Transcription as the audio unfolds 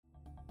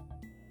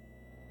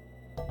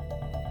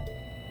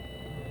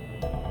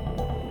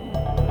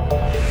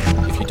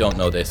don't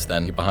know this,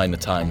 then you're behind the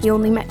times. The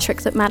only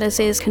metric that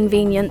matters is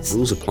convenience.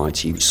 Rules apply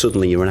to you.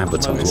 Suddenly you're an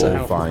advertiser.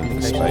 All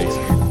find space.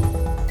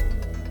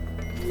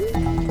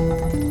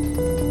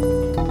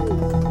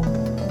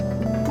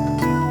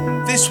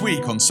 This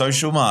week on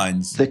Social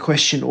Minds. The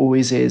question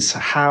always is,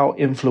 how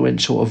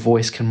influential a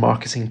voice can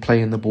marketing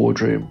play in the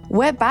boardroom?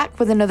 We're back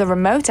with another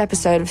remote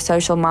episode of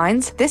Social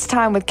Minds, this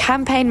time with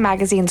Campaign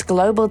Magazine's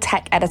global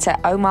tech editor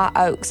Omar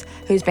Oakes,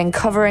 who's been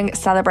covering,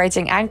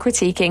 celebrating and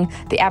critiquing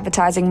the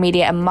advertising,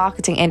 media and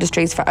marketing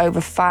industries for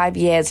over 5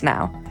 years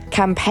now.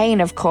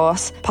 Campaign, of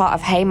course, part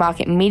of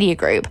Haymarket Media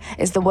Group,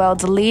 is the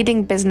world's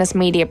leading business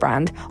media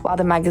brand, while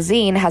the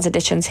magazine has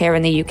editions here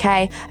in the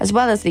UK, as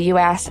well as the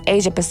US,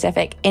 Asia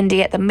Pacific,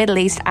 India, the Middle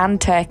East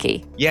and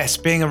Turkey. Yes,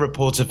 being a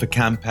reporter for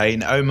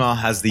Campaign, Omar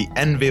has the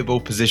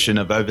enviable position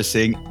of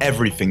overseeing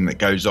everything that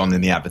goes on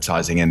in the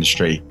advertising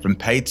industry, from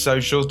paid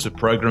social to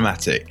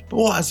programmatic. But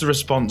what has the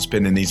response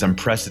been in these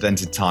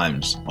unprecedented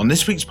times? On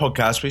this week's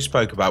podcast, we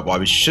spoke about why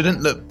we shouldn't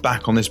look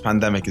back on this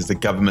pandemic as the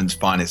government's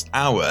finest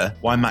hour,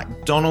 why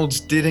McDonald's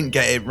didn't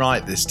get it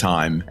right this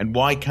time, and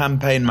why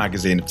Campaign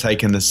Magazine have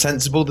taken the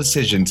sensible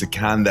decision to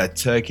can their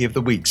Turkey of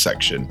the Week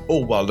section,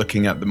 all while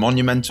looking at the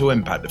monumental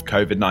impact of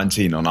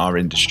COVID-19 on our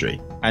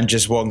industry. And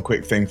just one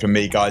quick thing from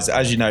me, guys.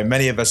 As you know,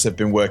 many of us have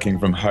been working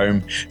from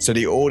home, so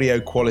the audio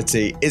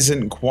quality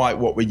isn't quite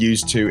what we're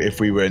used to if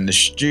we were in the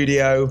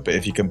studio, but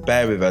if you can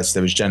bear with us,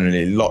 there was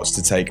generally lots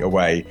to take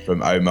away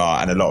from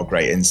Omar and a lot of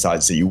great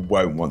insights that you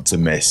won't want to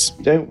miss.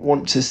 You don't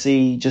want to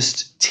see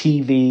just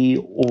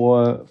TV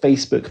or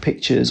Facebook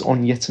pictures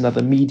on yet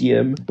another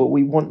medium, but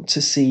we want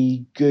to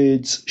see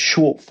good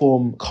short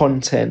form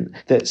content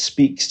that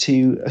speaks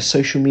to a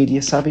social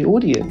media savvy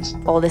audience.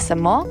 All this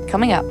and more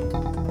coming up.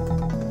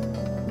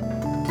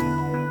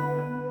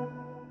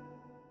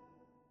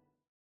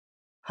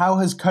 How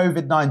has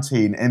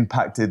COVID-19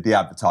 impacted the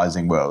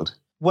advertising world?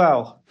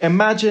 Well,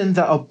 imagine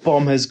that a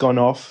bomb has gone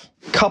off.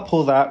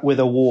 Couple that with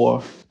a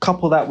war.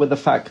 Couple that with the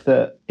fact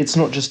that it's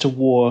not just a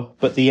war,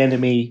 but the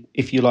enemy,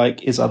 if you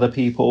like, is other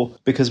people,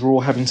 because we're all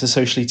having to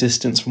socially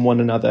distance from one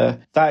another.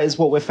 That is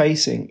what we're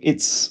facing.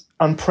 It's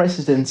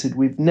unprecedented.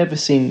 We've never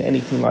seen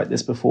anything like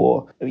this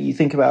before. I mean, you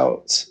think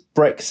about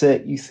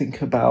Brexit, you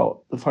think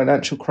about the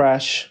financial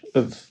crash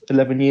of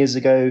 11 years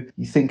ago,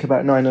 you think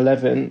about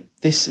 9/11.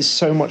 This is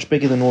so much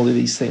bigger than all of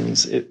these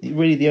things.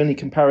 Really, the only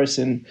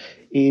comparison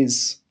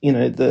is,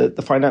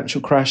 the financial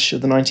crash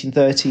of the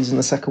 1930s and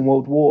the Second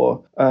World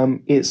War.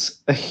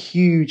 It's a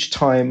huge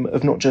time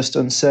of not just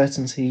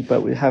uncertainty,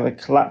 but we have a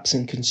collapse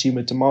in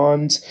consumer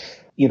demand.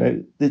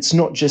 It's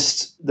not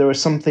just, there are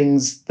some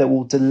things that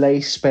will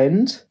delay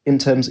spend in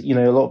terms of,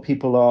 a lot of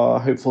people are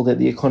hopeful that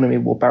the economy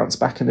will bounce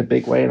back in a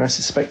big way, and I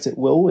suspect it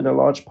will in a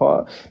large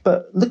part.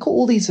 But look at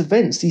all these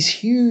events, these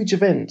huge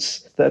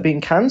events that are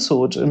being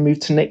cancelled and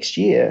moved to next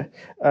year.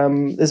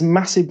 There's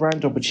massive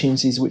brand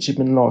opportunities which have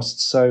been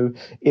lost. So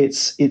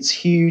it's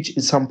huge,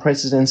 it's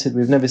unprecedented.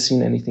 We've never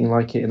seen anything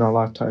like it in our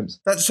lifetimes.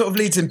 That sort of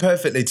leads in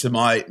perfectly to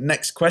my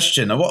next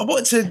question. I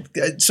wanted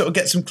to sort of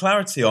get some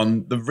clarity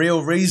on the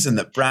real reason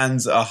that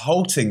brands are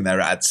halting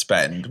their ad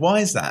spend. Why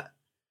is that?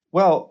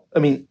 Well, I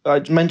mean,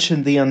 I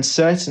mentioned the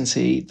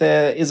uncertainty.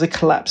 There is a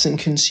collapse in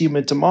consumer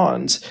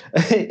demand.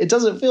 It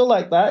doesn't feel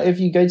like that if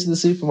you go to the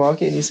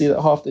supermarket and you see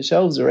that half the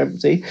shelves are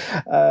empty.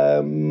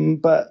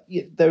 But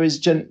there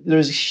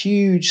is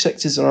huge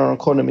sectors in our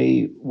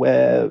economy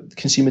where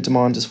consumer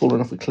demand has fallen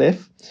off a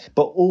cliff.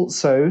 But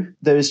also,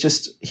 there is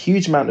just a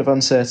huge amount of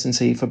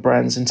uncertainty for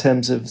brands in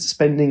terms of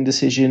spending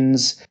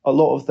decisions. A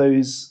lot of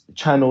those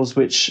channels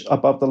which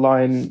above the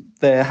line,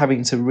 they're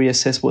having to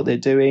reassess what they're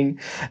doing.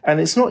 And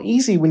it's not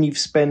easy when you've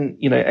spent,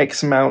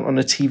 X amount on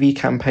a TV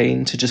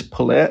campaign to just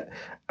pull it.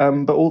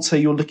 But also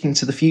you're looking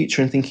to the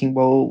future and thinking,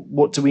 well,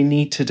 what do we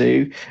need to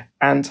do?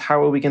 And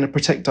how are we going to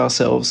protect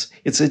ourselves?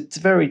 It's a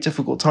very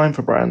difficult time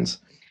for brands.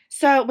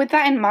 So with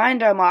that in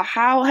mind, Omar,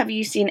 how have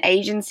you seen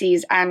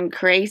agencies and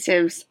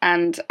creatives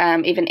and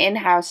even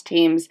in-house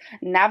teams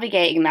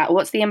navigating that?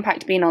 What's the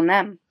impact been on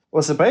them?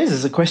 Well, I suppose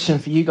it's a question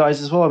for you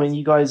guys as well. I mean,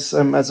 you guys,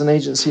 as an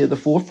agency, are at the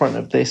forefront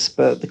of this,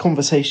 but the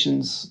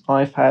conversations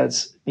I've had,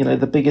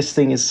 the biggest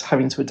thing is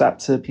having to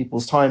adapt to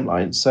people's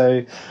timelines.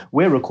 So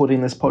we're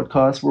recording this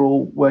podcast, we're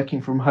all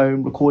working from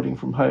home, recording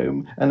from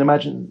home, and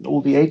imagine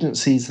all the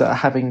agencies that are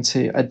having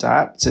to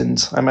adapt.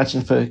 And I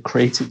imagine for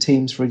creative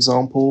teams, for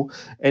example,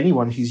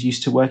 anyone who's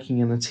used to working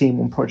in a team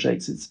on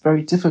projects, it's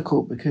very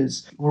difficult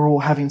because we're all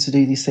having to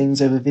do these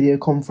things over video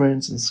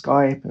conference and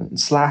Skype and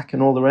Slack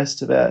and all the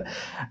rest of it.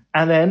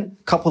 And then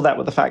couple that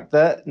with the fact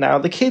that now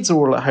the kids are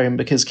all at home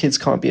because kids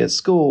can't be at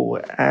school.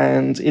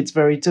 And it's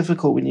very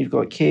difficult when you've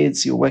got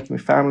kids, you're working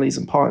with families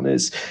and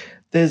partners.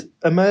 There's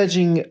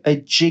emerging a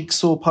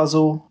jigsaw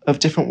puzzle of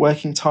different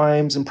working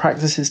times and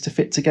practices to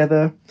fit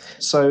together.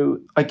 So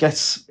I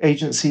guess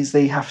agencies,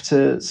 they have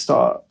to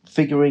start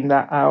figuring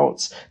that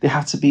out. They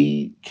have to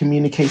be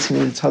communicating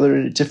with each other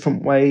in a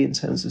different way in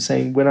terms of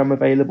saying when I'm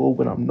available,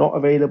 when I'm not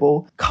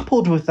available.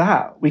 Coupled with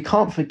that, we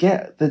can't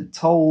forget the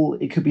toll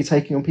it could be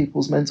taking on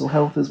people's mental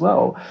health as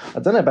well. I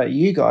don't know about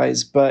you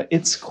guys, but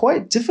it's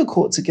quite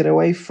difficult to get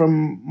away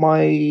from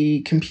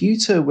my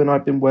computer when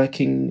I've been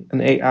working an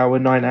 8-hour,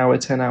 9-hour,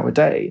 10-hour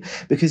day,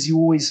 because you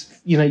always,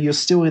 you're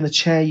still in the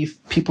chair,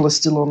 people are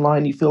still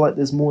online, you feel like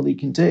there's more that you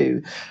can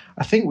do.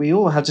 I think we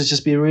all have to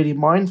just be really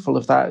mindful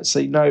of that. So,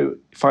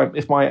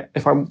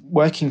 if I'm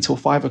working till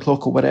 5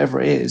 o'clock or whatever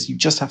it is, you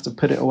just have to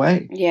put it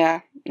away. Yeah,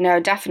 no,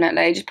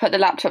 definitely. Just put the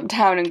laptop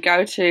down and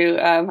go to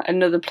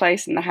another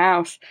place in the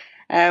house.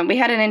 We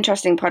had an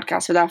interesting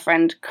podcast with our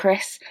friend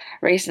Chris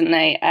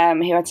recently,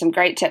 who had some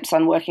great tips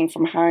on working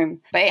from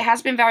home. But it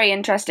has been very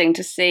interesting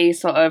to see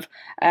sort of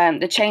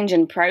the change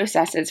in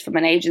processes from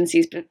an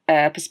agency's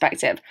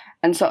perspective,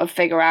 and sort of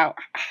figure out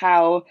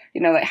how,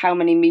 how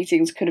many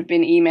meetings could have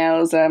been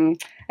emails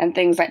and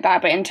things like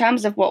that. But in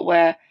terms of what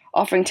we're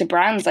offering to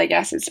brands, I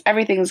guess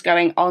everything's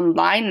going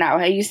online now.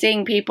 Are you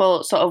seeing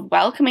people sort of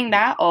welcoming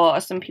that, or are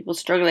some people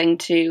struggling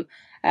to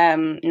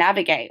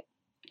navigate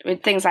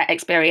with things like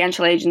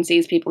experiential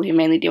agencies, people who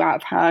mainly do out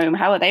of home?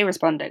 How are they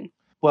responding?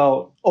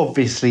 Well,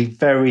 obviously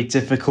very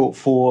difficult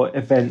for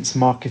events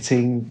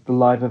marketing, the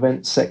live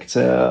event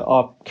sector.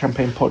 Our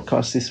campaign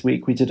podcast this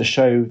week, we did a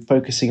show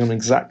focusing on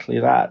exactly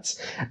that.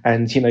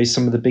 And,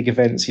 some of the big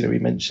events, we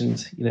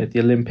mentioned, the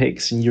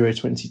Olympics and Euro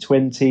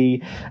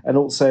 2020, and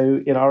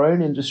also in our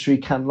own industry,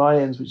 Cannes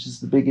Lions, which is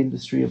the big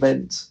industry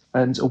event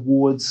and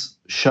awards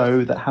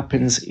show that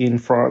happens in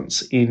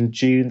France in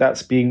June.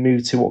 That's being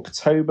moved to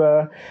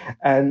October.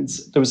 And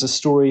there was a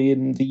story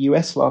in the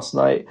US last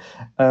night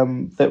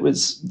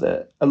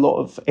that a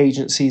lot of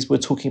agencies were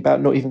talking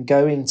about not even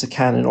going to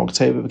Cannes in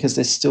October because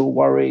they're still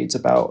worried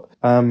about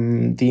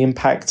the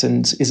impact,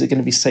 and is it going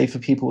to be safe for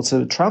people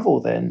to travel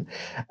then?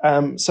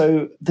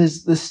 So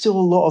there's still a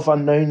lot of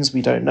unknowns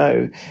we don't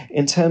know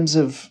in terms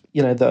of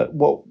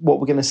what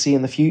we're going to see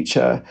in the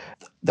future.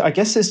 I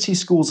guess there's two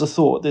schools of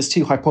thought. There's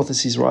two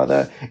hypotheses,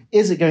 rather.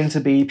 Is it going to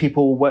be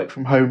people work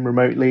from home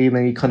remotely and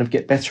they kind of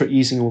get better at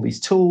using all these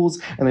tools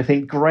and they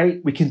think,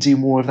 great, we can do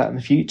more of that in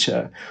the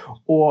future?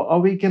 Or are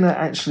we going to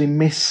actually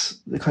miss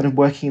the kind of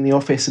working in the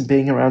office and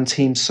being around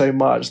teams so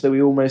much that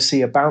we almost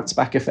see a bounce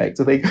back effect?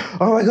 I think,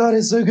 oh my God,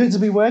 it's so good to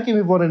be working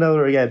with one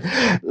another again.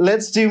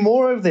 Let's do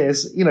more of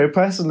this.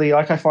 Personally,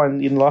 like I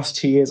find in the last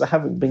 2 years, I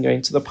haven't been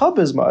going to the pub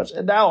as much.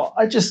 And now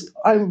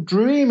I'm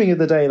dreaming of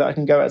the day that I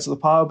can go out to the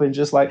pub and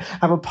just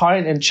have a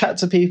pint and chat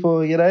to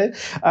people, I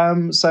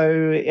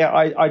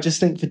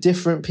just think for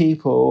different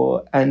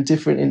people and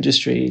different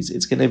industries,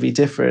 it's going to be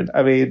different.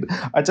 I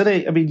don't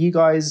know. You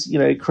guys,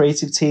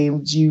 creative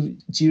team, do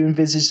you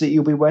envisage that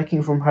you'll be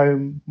working from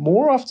home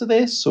more after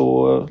this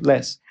or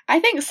less? I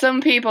think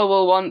some people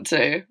will want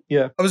to.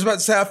 Yeah. I was about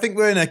to say, I think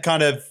we're in a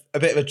kind of a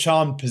bit of a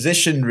charmed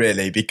position,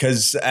 really,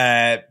 because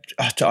I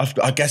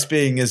guess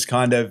being as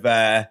kind of,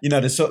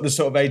 the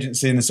sort of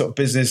agency and the sort of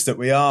business that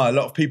we are, a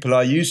lot of people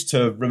are used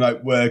to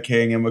remote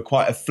working, and we're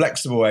quite a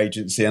flexible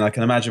agency. And I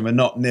can imagine we're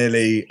not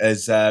nearly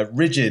as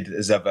rigid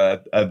as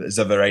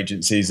other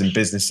agencies and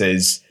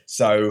businesses.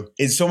 So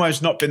it's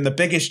almost not been the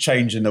biggest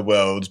change in the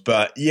world.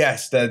 But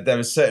yes, there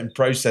are certain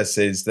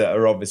processes that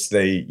are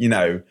obviously,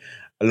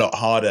 a lot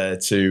harder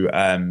to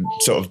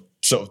sort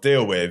of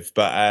deal with.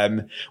 But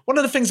one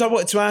of the things I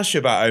wanted to ask you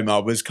about,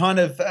 Omar, was kind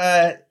of,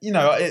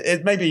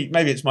 maybe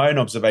it's my own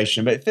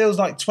observation, but it feels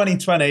like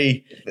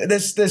 2020,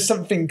 there's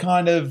something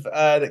kind of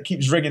that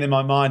keeps ringing in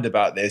my mind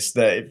about this,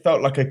 that it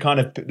felt like a kind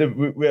of,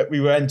 we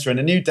were entering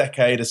a new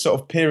decade, a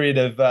sort of period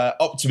of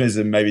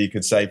optimism, maybe you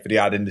could say, for the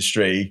ad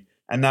industry.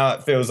 And now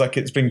it feels like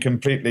it's been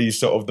completely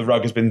sort of, the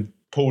rug has been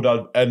pulled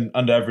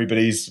under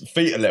everybody's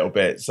feet a little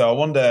bit. So I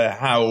wonder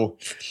how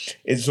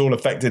it's all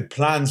affected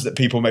plans that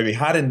people maybe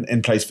had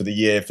in place for the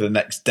year, for the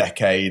next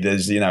decade,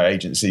 as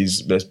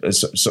agencies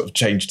sort of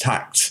change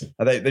tact.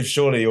 They've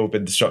surely all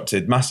been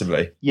disrupted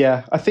massively.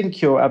 Yeah, I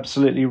think you're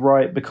absolutely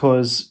right,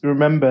 because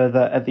remember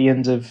that at the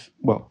end of,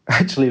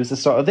 actually it was the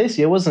start of this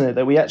year, wasn't it,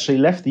 that we actually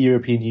left the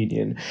European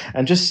Union,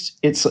 and just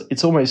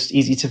it's almost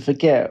easy to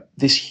forget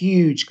this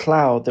huge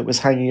cloud that was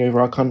hanging over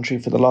our country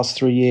for the last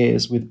 3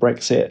 years with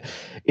Brexit.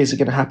 Is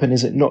it going to happen?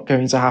 Is it not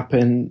going to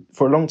happen?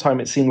 For a long time,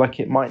 it seemed like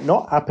it might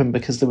not happen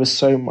because there was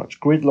so much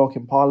gridlock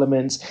in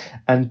Parliament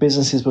and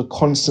businesses were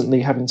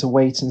constantly having to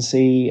wait and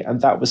see,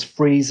 and that was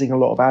freezing a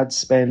lot of ad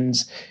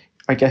spend.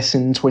 I guess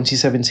in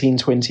 2017,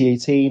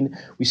 2018,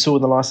 we saw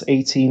in the last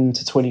 18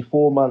 to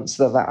 24 months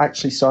that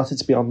actually started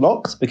to be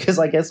unlocked, because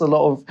I guess a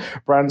lot of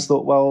brands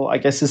thought, I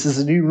guess this is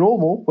a new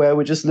normal where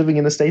we're just living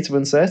in a state of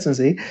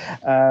uncertainty.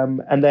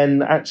 And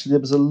then actually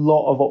there was a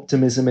lot of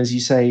optimism, as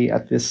you say,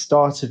 at the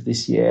start of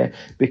this year,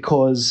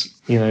 because,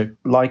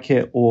 like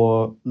it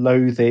or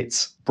loathe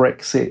it,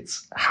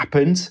 Brexit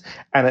happened,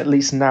 and at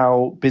least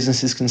now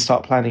businesses can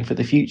start planning for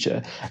the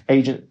future.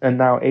 And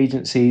now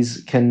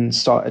agencies can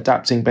start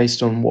adapting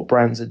based on what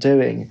brands are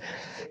doing.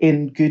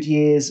 in good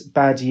years,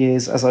 bad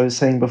years, as I was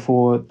saying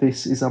before,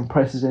 this is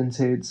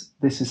unprecedented.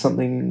 This is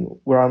something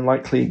we're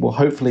unlikely, well,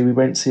 hopefully we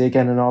won't see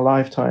again in our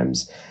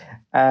lifetimes.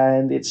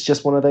 And it's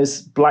just one of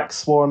those black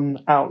swan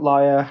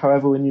outlier,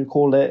 however when you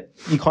call it,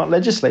 you can't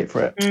legislate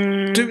for it.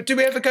 Do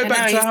we ever go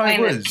back to how it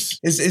was?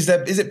 Is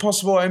it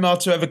possible, Omar,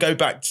 to ever go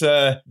back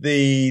to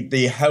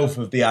the health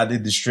of the ad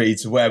industry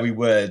to where we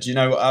were? Do you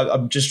know,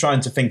 I'm just trying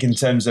to think in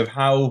terms of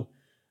how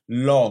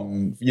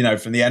long, you know,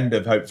 from the end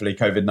of hopefully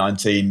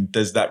COVID-19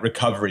 does that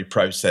recovery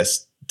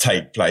process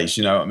take place?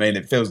 You know what I mean?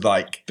 It feels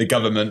like the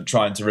government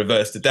trying to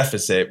reverse the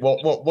deficit.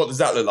 What does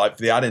that look like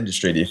for the ad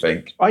industry, do you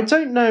think? I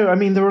don't know. I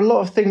mean, there are a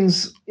lot of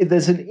things.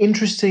 There's an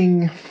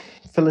interesting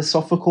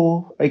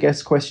philosophical, I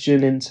guess,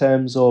 question in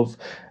terms of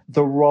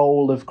the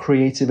role of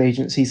creative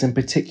agencies in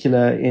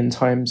particular in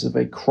times of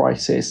a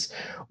crisis.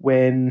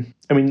 When,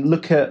 I mean,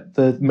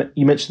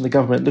 you mentioned the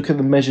government, look at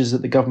the measures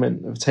that the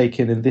government have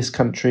taken in this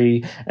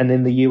country and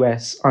in the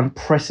US,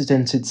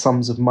 unprecedented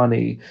sums of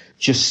money.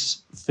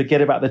 Just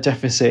forget about the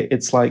deficit.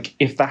 It's like,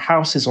 if the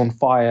house is on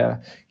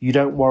fire, you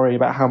don't worry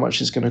about how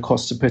much it's going to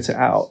cost to put it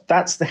out.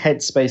 That's the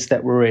headspace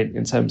that we're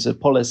in terms of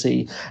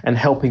policy and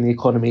helping the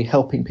economy,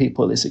 helping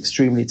people at this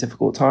extremely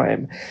difficult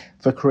time.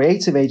 For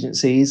creative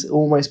agencies, it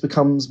almost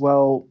becomes,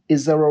 well,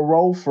 is there a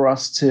role for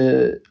us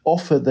to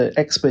offer the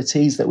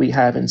expertise that we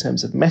have in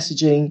terms of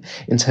messaging,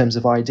 in terms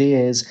of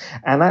ideas,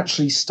 and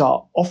actually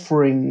start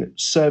offering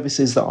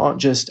services that aren't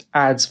just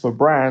ads for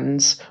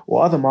brands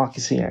or other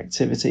marketing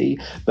activity,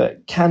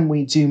 but can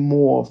we do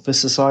more for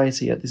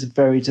society at this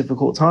very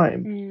difficult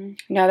time?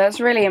 No, that's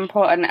really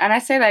important. And I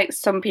say, like,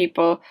 some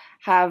people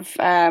have,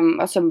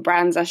 or some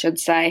brands, I should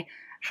say,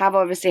 have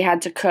obviously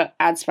had to cut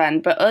ad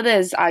spend, but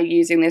others are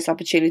using this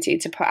opportunity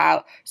to put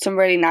out some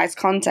really nice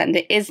content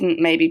that isn't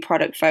maybe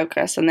product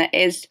focused and that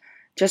is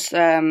just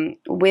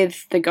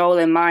with the goal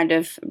in mind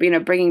of, you know,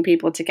 bringing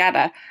people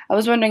together. I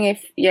was wondering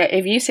if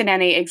you've seen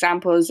any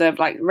examples of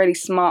like really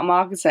smart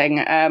marketing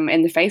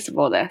in the face of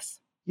all this.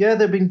 Yeah,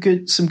 there've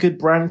been some good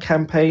brand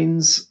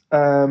campaigns.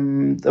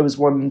 There was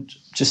one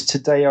just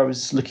today. I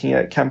was looking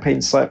at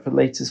campaign site for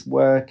latest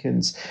work,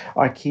 and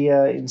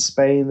IKEA in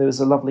Spain. There was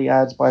a lovely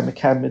ad by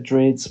McCann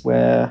Madrid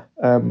where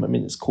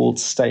it's called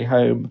 "Stay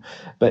Home,"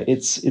 but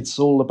it's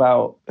all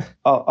about.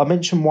 I'll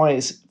mention why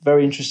it's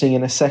very interesting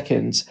in a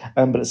second.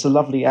 But it's a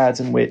lovely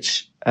ad in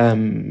which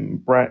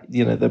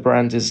the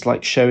brand is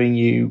like showing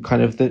you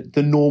kind of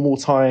the normal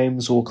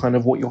times or kind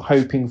of what you're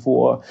hoping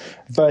for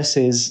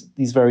versus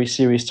these very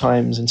serious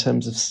times in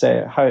terms of stay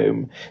at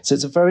home. So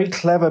it's a very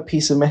clever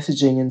piece of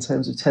messaging in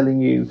terms of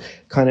telling you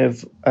kind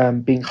of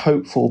being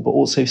hopeful but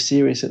also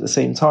serious at the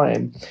same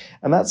time.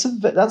 And that's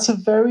a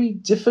very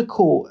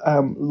difficult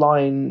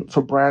line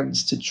for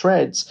brands to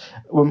tread.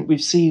 When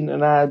we've seen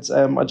an ad,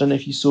 I don't know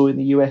if you saw in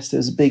the US,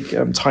 there's a big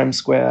Times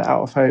Square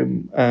out of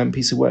home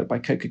piece of work by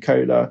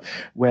Coca-Cola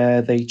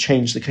where they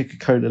changed the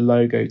Coca-Cola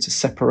logo to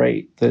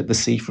separate the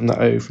C from the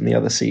O from the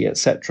other C,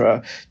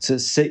 etc., to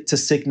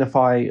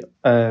signify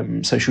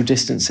social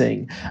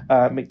distancing.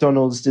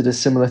 McDonald's did a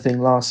similar thing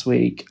last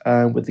week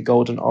with the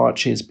golden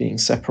arches being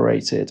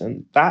separated,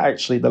 and that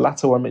actually, the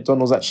latter one,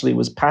 McDonald's actually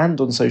was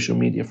panned on social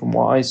media from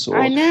what I saw.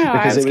 I know.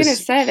 I was going to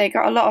say they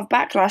got a lot of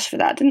backlash for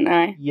that, didn't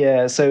they?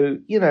 Yeah. So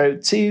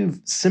two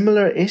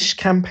similar-ish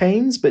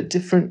campaigns, but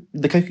different.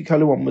 The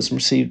Coca-Cola one was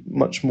received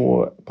much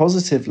more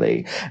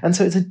positively, and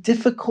so it's a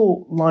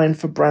difficult line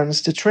for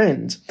brands to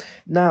trend.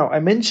 Now, I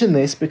mention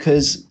this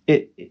because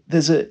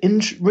there's a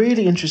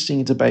really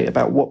interesting debate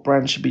about what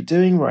brands should be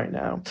doing right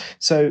now.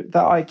 So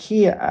that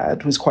IKEA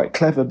ad was quite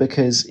clever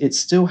because it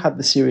still had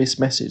the serious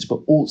message, but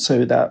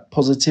also that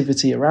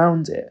positivity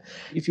around it.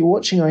 If you're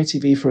watching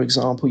ITV, for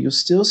example, you're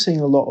still seeing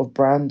a lot of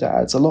brand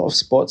ads, a lot of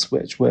spots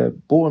which were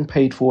bought and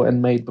paid for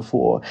and made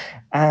before.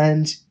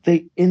 And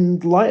they, in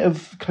light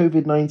of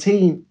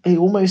COVID-19, they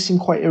almost seem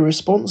quite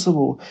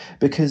irresponsible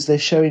because they're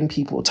showing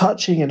people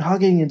touching and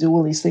hugging and do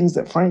all these things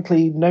that,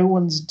 frankly, no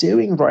one's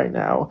doing right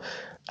now.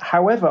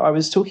 However, I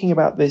was talking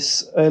about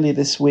this earlier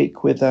this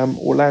week with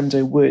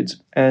Orlando Wood,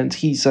 and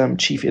he's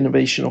Chief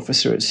Innovation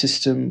Officer at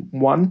System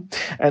One,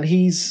 and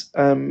he's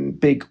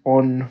big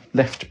on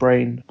left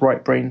brain,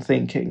 right brain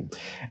thinking.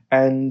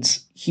 And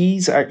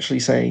he's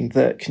actually saying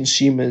that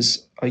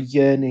consumers are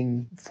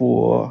yearning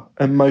for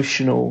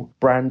emotional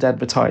brand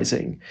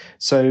advertising.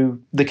 So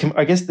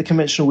I guess the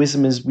conventional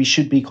wisdom is we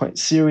should be quite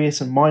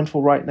serious and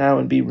mindful right now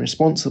and be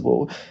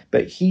responsible.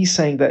 But he's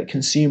saying that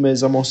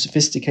consumers are more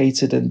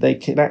sophisticated and they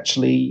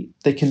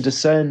can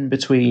discern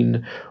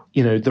between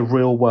the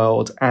real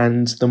world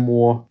and the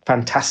more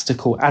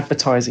fantastical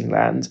advertising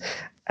land.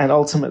 And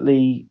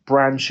ultimately,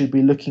 brands should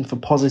be looking for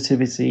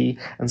positivity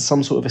and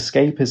some sort of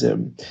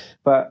escapism.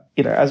 But,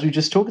 as we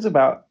just talked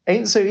about,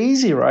 ain't so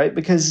easy, right?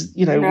 Because,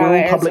 we're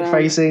all public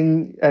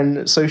facing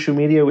and social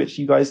media, which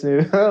you guys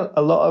know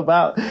a lot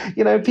about.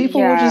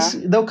 People will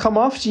they'll come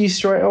after you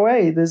straight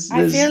away.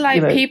 I feel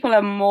like people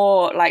are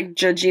more like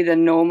judgy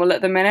than normal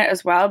at the minute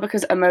as well,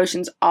 because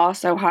emotions are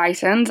so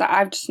heightened.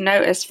 I've just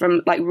noticed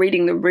from like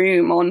reading the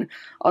room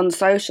on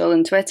social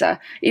and Twitter,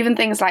 even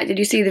things like, did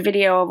you see the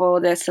video of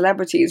all the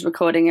celebrities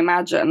recording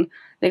Imagine?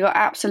 they got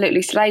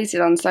absolutely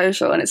slated on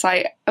social. And it's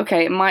like,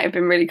 okay, it might have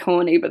been really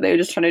corny, but they were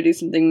just trying to do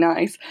something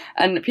nice.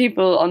 And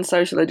people on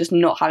social are just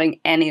not having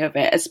any of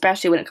it,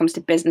 especially when it comes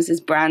to businesses,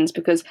 brands,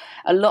 because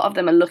a lot of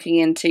them are looking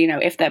into, you know,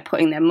 if they're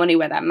putting their money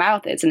where their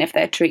mouth is and if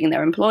they're treating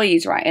their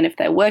employees right and if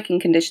their working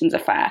conditions are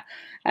fair.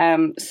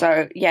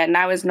 So yeah,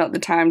 now is not the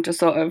time to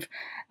sort of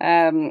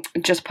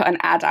just put an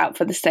ad out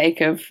for the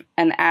sake of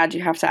an ad.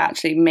 You have to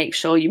actually make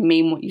sure you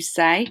mean what you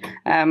say.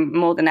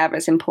 More than ever,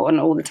 it's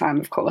important all the time,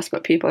 of course,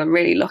 but people are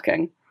really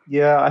looking.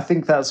 Yeah, I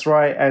think that's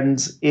right.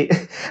 And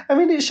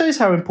it shows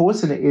how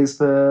important it is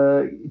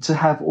to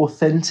have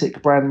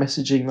authentic brand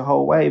messaging the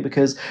whole way,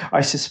 because I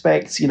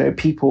suspect, you know,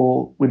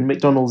 people, when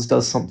McDonald's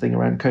does something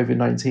around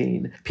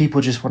COVID-19,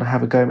 people just want to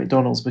have a go at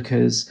McDonald's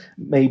because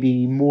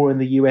maybe more in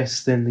the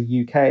US than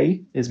the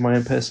UK, is my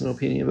own personal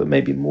opinion, but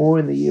maybe more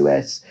in the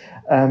US,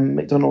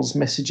 McDonald's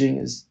messaging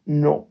has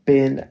not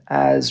been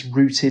as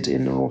rooted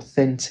in an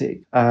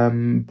authentic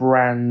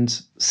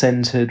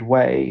brand-centered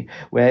way,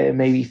 where it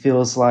maybe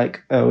feels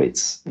like, oh,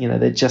 it's, you know,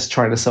 they're just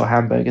trying to sell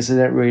hamburgers. They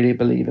don't really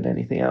believe in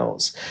anything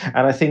else.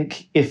 And I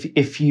think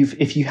if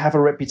you have a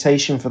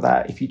reputation for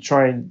that, if you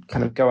try and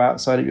kind of go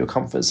outside of your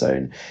comfort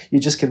zone,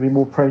 you're just going to be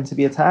more prone to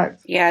be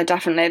attacked. Yeah,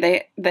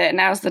 definitely. They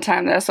now's the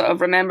time they're sort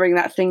of remembering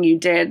that thing you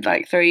did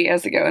like 3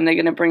 years ago, and they're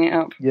going to bring it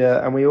up.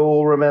 Yeah, and we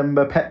all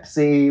remember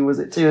Pepsi. Was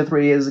it 2 or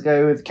 3 years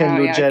ago with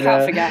Kendall Jenner? I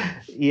can't forget.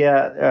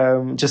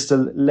 Yeah, just a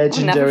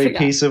legendary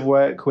piece of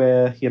work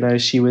where, you know,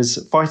 she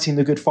was fighting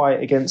the good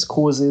fight against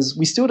causes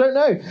we still don't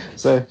know.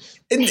 So,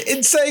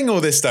 in saying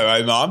all this though,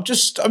 Omar, I'm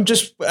just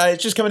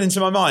it's just coming into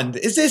my mind.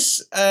 Is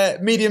this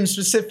medium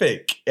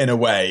specific in a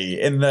way?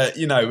 In that,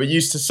 you know, we're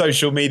used to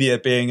social media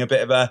being a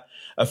bit of a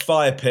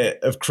fire pit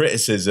of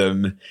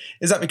criticism.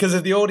 Is that because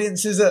of the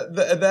audiences that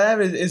are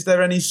there? Is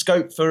there any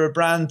scope for a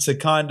brand to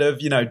kind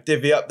of, you know,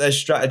 divvy up their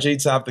strategy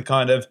to have the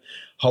kind of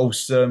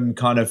wholesome,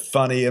 kind of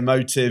funny,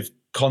 emotive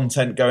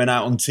content going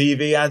out on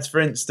TV ads,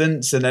 for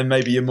instance, and then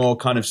maybe you're more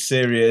kind of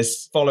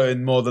serious,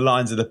 following more the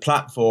lines of the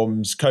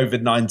platforms,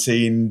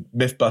 COVID-19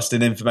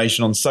 myth-busting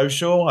information on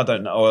social? I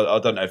don't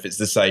know if it's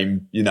the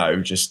same, you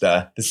know, just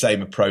the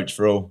same approach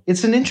for all.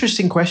 It's an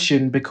interesting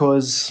question,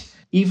 because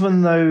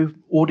even though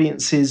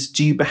audiences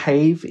do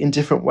behave in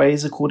different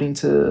ways according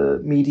to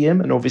medium,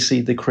 and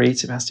obviously the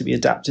creative has to be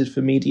adapted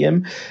for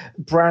medium,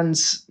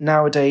 brands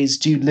nowadays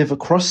do live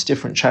across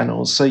different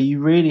channels. So you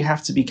really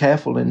have to be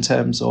careful in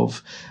terms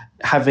of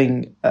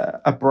having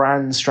a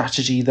brand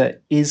strategy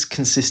that is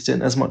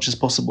consistent as much as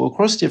possible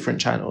across different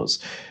channels.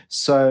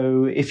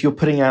 So if you're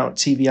putting out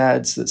TV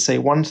ads that say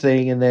one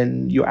thing and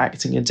then you're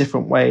acting a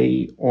different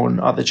way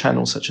on other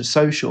channels such as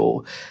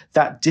social,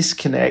 that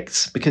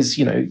disconnects, because,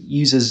 you know,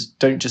 users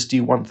don't just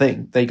do one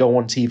thing. They go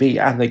on TV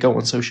and they go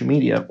on social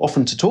media,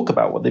 often to talk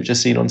about what they've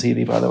just seen on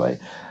TV, by the way.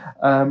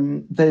 I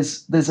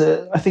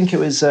think it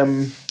was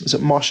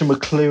Marshall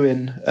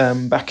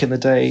McLuhan back in the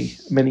day,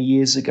 many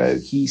years ago.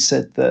 He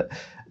said that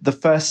the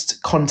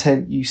first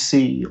content you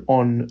see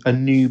on a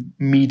new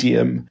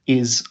medium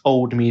is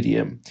old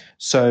medium.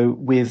 So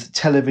with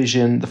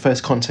television, the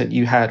first content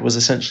you had was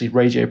essentially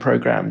radio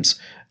programs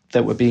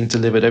that were being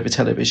delivered over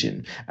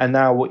television. And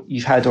now what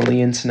you've had on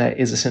the internet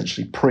is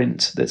essentially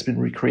print that's been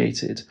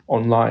recreated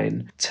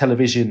online,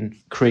 television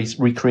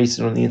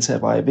recreated on the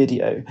internet via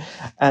video.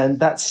 And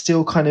that's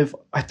still kind of,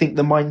 I think,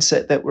 the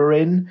mindset that we're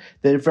in.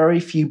 There are very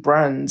few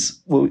brands,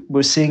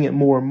 we're seeing it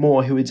more and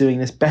more, who are doing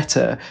this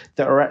better,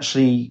 that are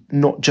actually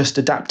not just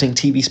adapting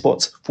TV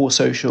spots for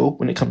social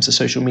when it comes to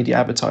social media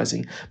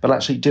advertising, but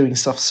actually doing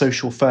stuff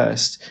social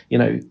first. You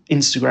know,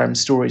 Instagram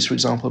stories, for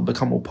example, have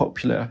become more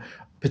popular,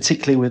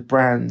 particularly with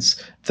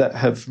brands that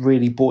have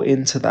really bought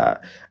into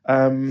that.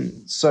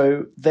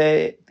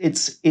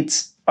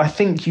 I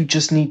think you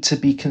just need to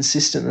be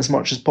consistent as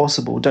much as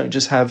possible. Don't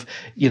just have,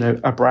 you know,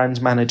 a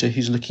brand manager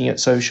who's looking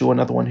at social,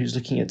 another one who's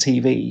looking at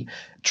TV.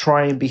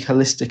 Try and be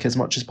holistic as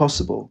much as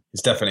possible.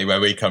 It's definitely where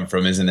we come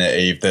from, isn't it,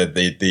 Eve?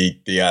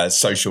 The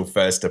social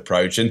first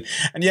approach, and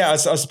yeah, I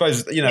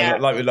suppose, you know,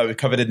 like we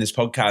covered in this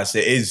podcast,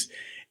 it is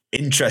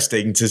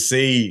interesting to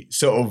see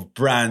sort of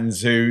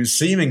brands who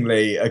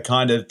seemingly are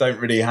kind of don't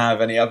really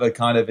have any other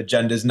kind of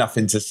agendas,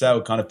 nothing to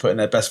sell, kind of putting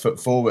their best foot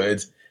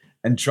forward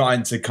and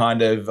trying to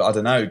kind of, I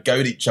don't know,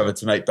 goad each other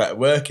to make better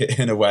work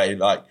in a way.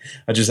 Like,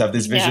 I just have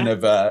this vision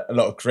of a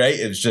lot of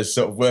creatives just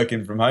sort of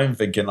working from home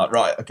thinking like,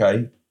 right,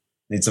 okay,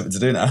 need something to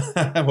do now.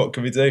 What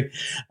can we do?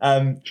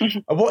 I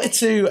wanted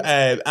to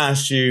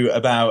ask you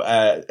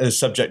about a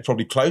subject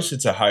probably closer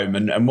to home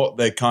and what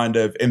the kind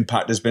of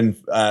impact has been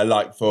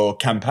like for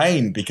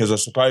Campaign, because I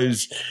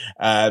suppose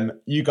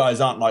you guys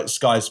aren't like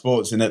Sky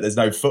Sports in that there's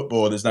no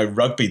football, there's no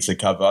rugby to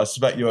cover. I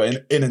suspect you're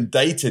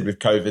inundated with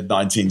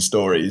COVID-19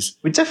 stories.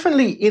 We're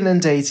definitely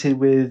inundated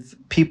with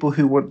people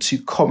who want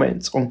to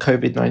comment on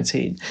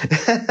COVID-19,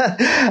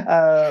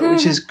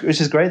 which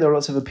is great. There are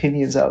lots of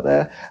opinions out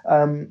there.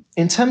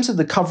 In terms of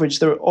the coverage,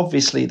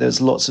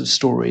 there's lots of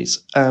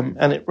stories,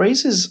 and it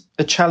raises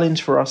a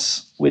challenge for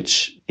us,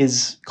 which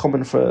is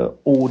common for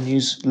all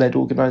news-led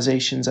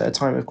organisations at a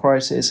time of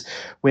crisis,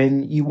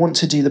 when you want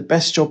to do the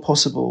best job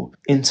possible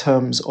in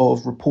terms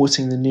of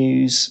reporting the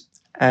news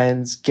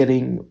and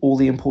getting all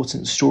the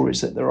important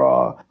stories that there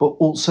are, but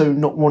also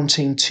not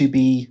wanting to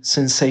be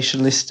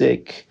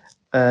sensationalistic,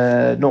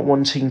 not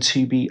wanting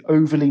to be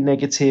overly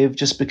negative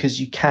just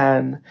because you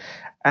can.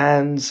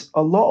 And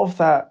a lot of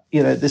that,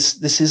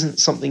 this isn't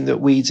something that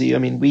we do. I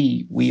mean,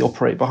 we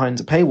operate behind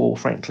a paywall,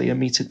 frankly, a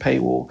metered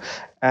paywall,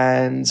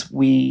 and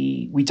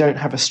we don't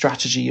have a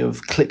strategy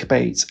of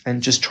clickbait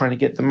and just trying to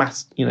get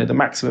the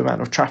maximum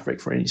amount of traffic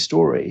for any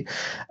story.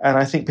 And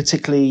I think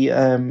particularly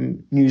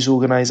news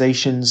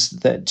organizations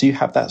that do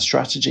have that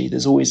strategy,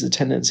 there's always a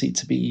tendency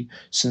to be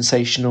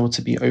sensational,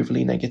 to be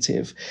overly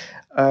negative.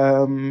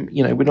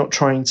 We're not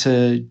trying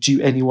to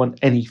do anyone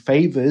any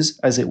favors,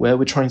 as it were.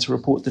 We're trying to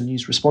report the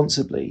news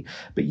responsibly,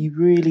 but you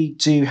really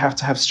do have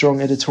to have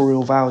strong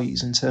editorial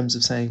values in terms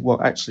of saying,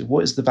 well, actually,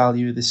 what is the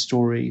value of this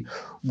story?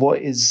 What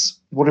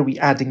are we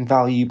adding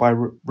value by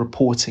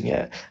reporting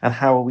it, and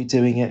how are we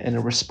doing it in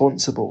a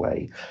responsible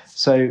way?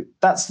 So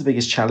that's the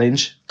biggest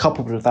challenge.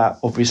 Coupled with that,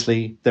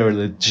 obviously, there are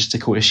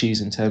logistical issues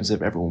in terms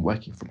of everyone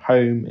working from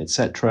home,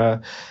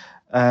 etc.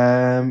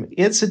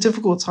 It's a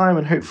difficult time,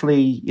 and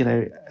hopefully,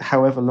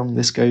 however long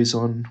this goes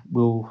on,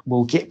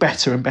 we'll get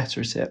better and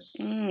better at it.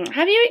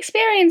 Have you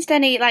experienced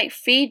any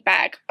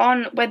feedback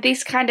on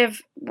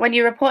when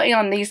you're reporting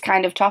on these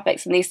kind of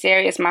topics and these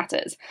serious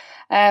matters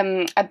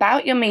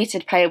about your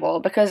metered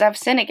paywall? Because I've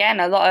seen again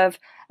a lot of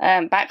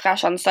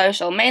backlash on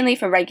social, mainly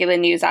for regular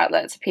news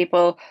outlets,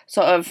 people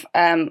sort of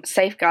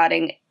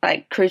safeguarding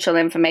crucial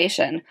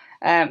information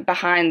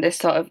behind this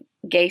sort of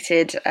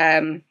gated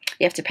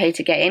you have to pay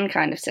to get in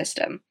kind of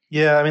system.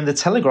 Yeah, I mean, the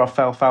Telegraph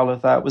fell foul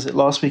of that. Was it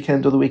last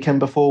weekend or the weekend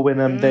before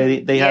when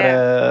they had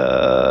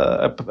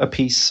a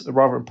piece, a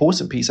rather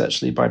important piece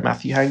actually, by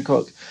Matthew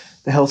Hancock,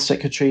 the health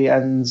secretary,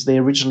 and they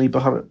originally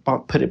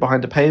put it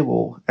behind a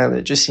paywall, and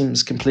it just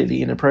seems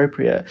completely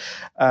inappropriate.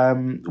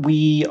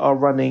 We are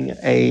running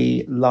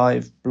a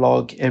live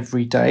blog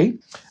every day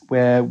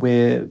where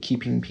we're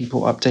keeping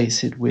people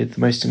updated with the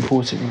most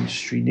important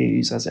industry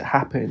news as it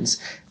happens.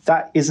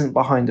 That isn't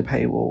behind a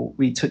paywall.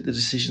 We took the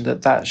decision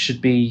that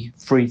should be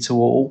free to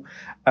all.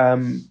 A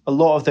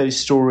lot of those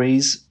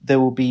stories, there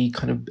will be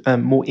kind of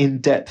more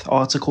in-depth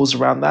articles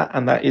around that,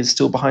 and that is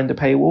still behind a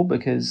paywall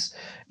because,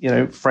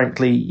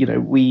 frankly,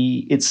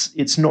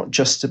 it's not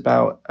just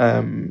about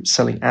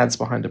selling ads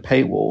behind a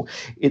paywall.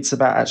 It's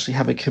about actually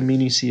having a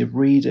community of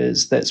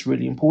readers that's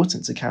really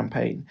important to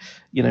Campaign.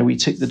 We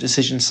took the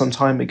decision some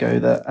time ago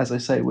that, as I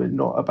say, we're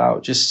not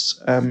about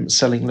just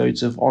selling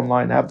loads of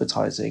online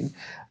advertising.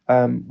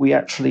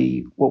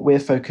 What we're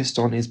focused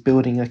on is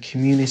building a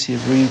community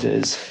of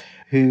readers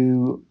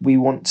who we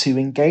want to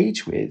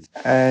engage with,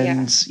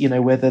 and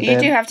whether you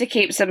do have to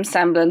keep some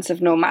semblance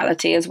of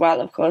normality as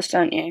well, of course,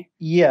 don't you?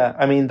 Yeah,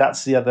 I mean,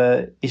 that's the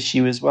other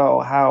issue as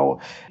well. How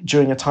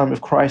during a time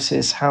of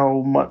crisis, how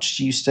much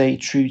do you stay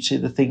true to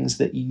the things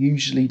that you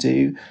usually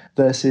do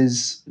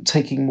versus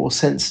taking more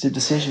sensitive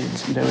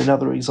decisions?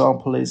 Another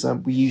example is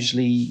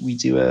we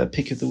do a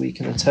pick of the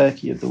week and a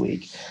turkey of the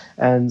week.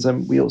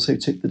 And we also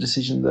took the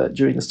decision that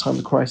during this time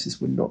of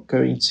crisis, we're not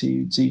going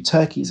to do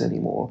turkeys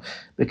anymore,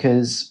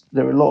 because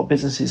there are a lot of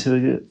businesses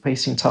who are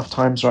facing tough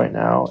times right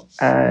now.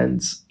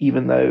 And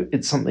even though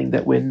it's something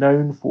that we're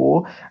known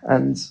for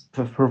and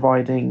for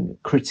providing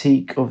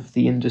critique of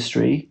the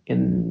industry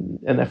in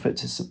an effort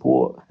to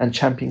support and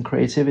champion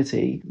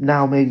creativity,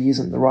 now maybe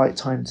isn't the right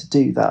time to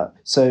do that.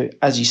 So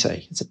as you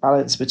say, it's a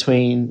balance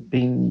between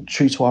being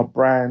true to our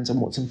brand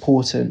and what's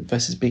important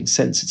versus being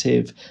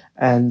sensitive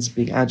and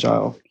being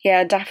agile.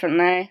 Yeah,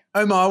 definitely.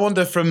 Omar, I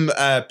wonder from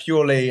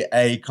purely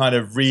a kind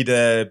of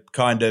reader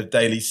kind of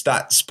daily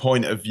stats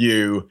point of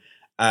view,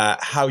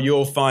 how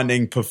you're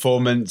finding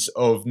performance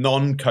of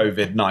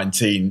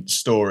non-COVID-19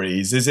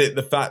 stories. Is it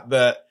the fact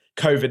that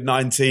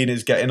COVID-19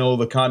 is getting all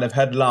the kind of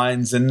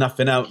headlines and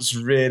nothing else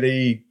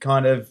really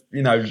kind of,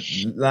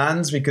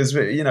 lands? Because,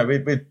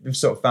 we've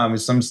sort of found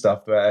with some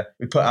stuff where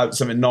we put out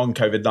something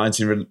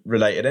non-COVID-19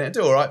 related and it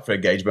do all right for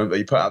engagement, but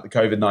you put out the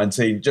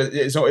COVID-19,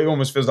 it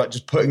almost feels like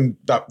just putting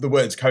the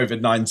words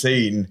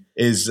COVID-19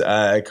 is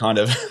kind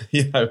of,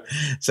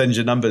 sends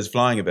your numbers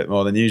flying a bit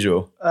more than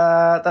usual.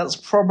 That's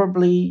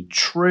probably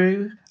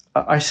true.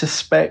 I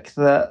suspect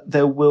that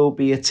there will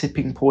be a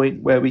tipping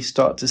point where we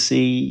start to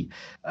see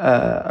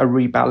a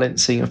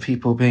rebalancing of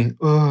people being,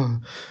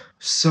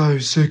 so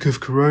sick of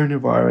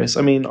coronavirus.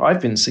 I mean, I've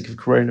been sick of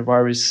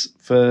coronavirus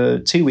for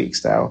 2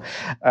 weeks now.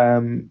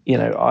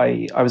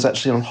 I was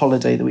actually on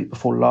holiday the week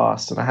before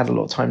last, and I had a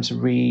lot of time to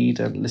read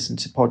and listen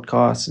to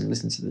podcasts and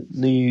listen to the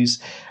news.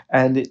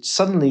 And it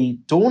suddenly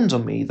dawned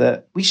on me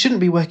that we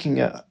shouldn't be working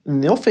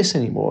in the office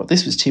anymore.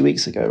 This was 2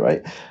 weeks ago,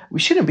 right?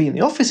 We shouldn't be in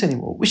the office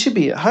anymore. We should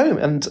be at home.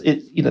 And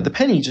the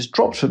penny just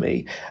dropped for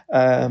me.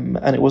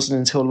 And it wasn't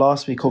until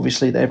last week,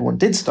 obviously, that everyone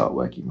did start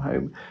working from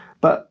home.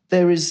 But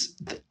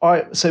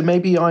so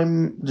maybe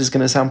I'm just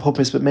going to sound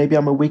populist, but maybe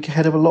I'm a week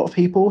ahead of a lot of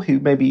people who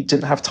maybe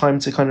didn't have time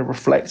to kind of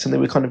reflect, and they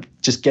were kind of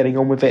just getting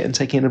on with it and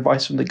taking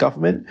advice from the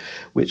government,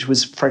 which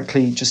was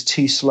frankly just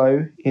too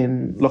slow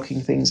in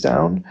locking things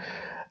down.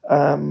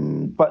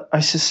 But I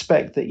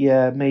suspect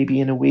that,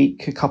 maybe in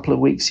a couple of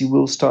weeks, you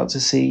will start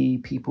to see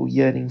people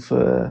yearning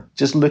for,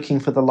 just looking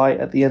for the light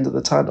at the end of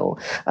the tunnel.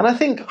 And I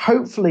think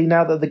hopefully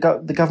now that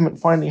the government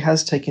finally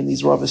has taken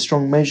these rather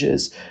strong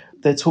measures,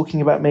 they're talking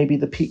about maybe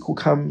the peak will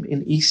come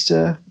in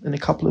Easter in a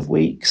couple of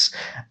weeks.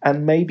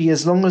 And maybe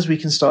as long as we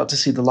can start to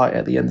see the light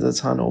at the end of the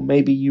tunnel,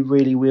 maybe you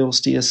really will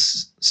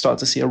start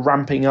to see a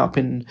ramping up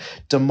in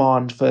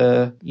demand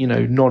for,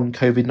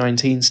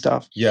 non-COVID-19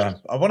 stuff. Yeah,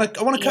 I want to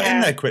cut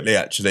in there quickly,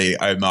 actually,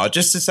 Omar,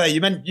 just to say,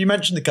 you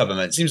mentioned the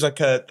government. It seems like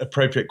an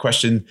appropriate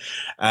question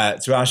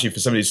to ask you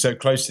for somebody who's so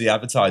close to the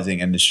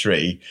advertising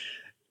industry.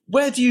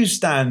 Where do you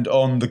stand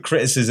on the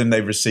criticism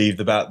they've received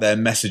about their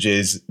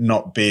messages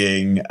not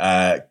being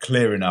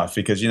clear enough?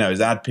 Because,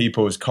 as ad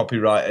people, as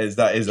copywriters,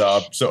 that is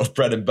our sort of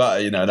bread and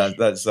butter.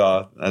 That's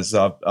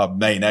our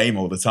main aim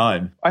all the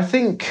time. I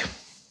think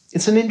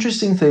it's an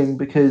interesting thing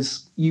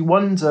because you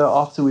wonder,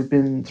 after we've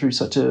been through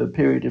such a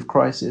period of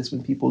crisis,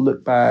 when people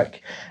look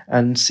back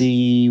and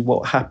see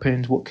what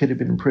happened, what could have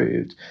been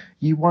improved,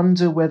 you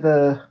wonder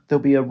whether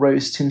there'll be a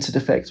rose-tinted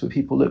effect where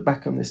people look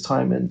back on this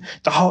time and,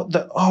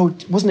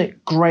 wasn't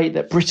it great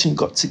that Britain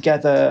got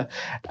together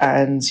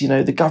and,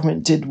 the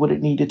government did what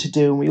it needed to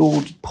do and we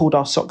all pulled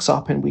our socks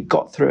up and we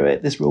got through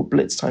it, this real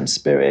blitz time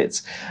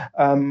spirit.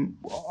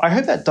 I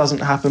hope that doesn't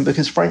happen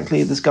because,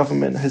 frankly, this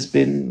government has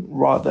been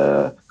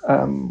rather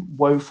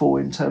woeful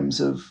in terms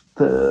of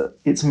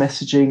its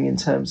messaging, in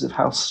terms of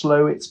how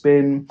slow it's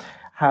been,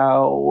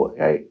 how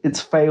it's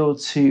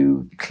failed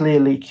to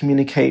clearly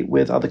communicate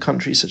with other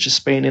countries such as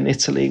Spain and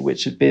Italy,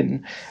 which have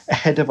been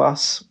ahead of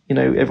us.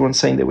 Everyone's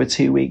saying that we're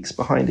 2 weeks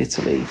behind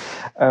Italy.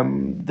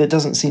 There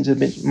doesn't seem to have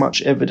been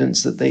much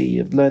evidence that they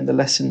have learned the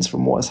lessons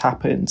from what has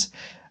happened.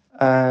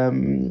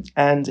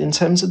 And in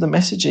terms of the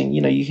messaging,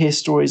 you hear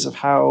stories of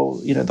how,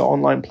 the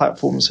online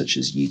platforms such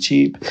as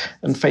YouTube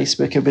and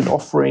Facebook have been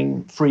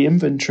offering free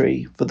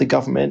inventory for the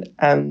government.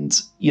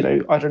 And,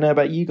 I don't know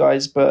about you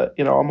guys, but,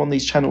 I'm on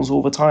these channels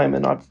all the time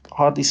and I've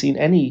hardly seen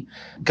any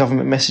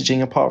government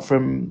messaging apart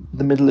from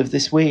the middle of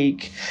this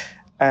week.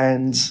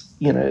 And,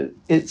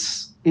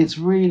 it's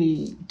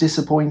really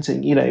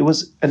disappointing. It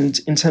was, and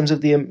in terms of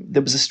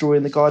there was a story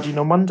in The Guardian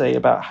on Monday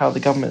about how the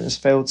government has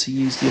failed to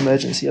use the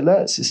emergency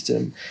alert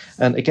system.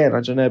 And again, I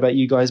don't know about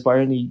you guys, but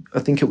I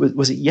think it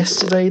was it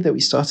yesterday that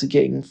we started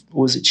getting,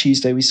 or was it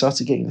Tuesday, we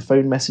started getting the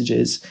phone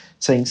messages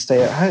saying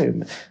stay at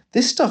home.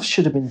 This stuff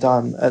should have been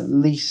done at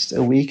least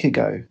a week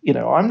ago.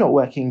 I'm not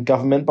working in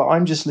government, but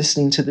I'm just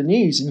listening to the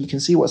news and you can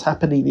see what's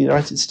happening in the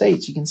United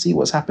States. You can see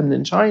what's happened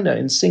in China,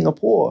 in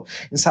Singapore,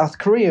 in South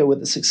Korea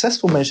with the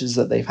successful measures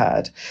that they've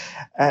had.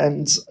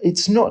 And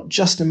it's not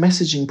just a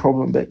messaging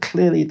problem, but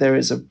clearly there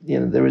is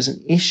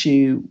an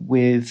issue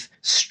with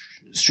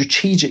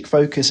strategic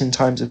focus in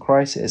times of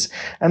crisis.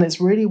 And it's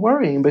really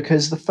worrying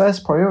because the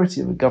first priority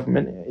of a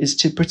government is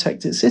to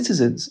protect its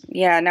citizens.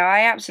 Yeah, no,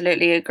 I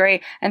absolutely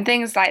agree. And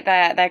things like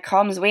their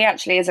comms, we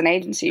actually as an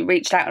agency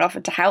reached out and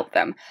offered to help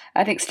them.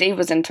 I think Steve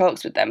was in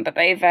talks with them, but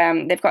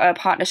they've got a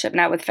partnership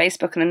now with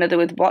Facebook and another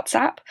with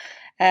WhatsApp.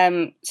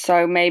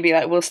 So maybe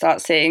we'll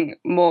start seeing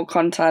more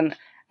content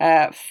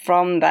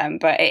from them,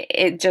 but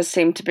it just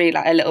seemed to be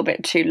a little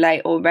bit too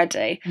late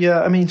already.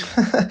 Yeah, I mean,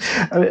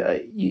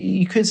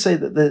 you could say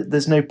that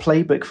there's no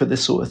playbook for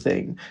this sort of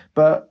thing,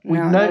 but we've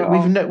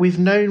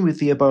known with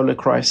the Ebola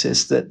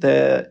crisis that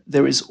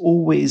there is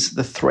always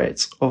the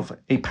threat of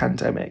a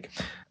pandemic.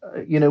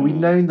 We've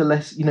known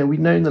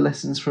the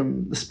lessons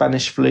from the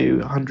Spanish flu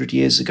 100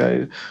 years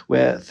ago,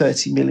 where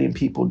 30 million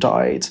people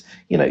died.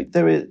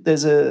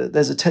 There's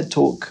a TED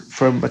talk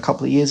from a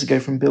couple of years ago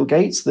from Bill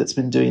Gates that's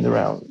been doing the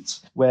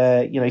rounds,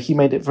 where he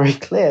made it very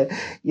clear.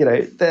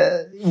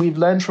 We've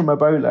learned from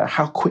Ebola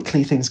how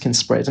quickly things can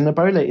spread, and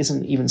Ebola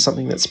isn't even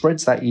something that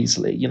spreads that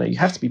easily. You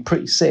have to be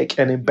pretty sick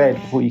and in bed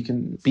before you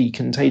can be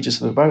contagious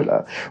with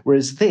Ebola.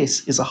 Whereas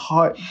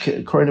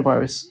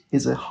coronavirus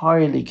is a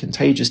highly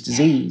contagious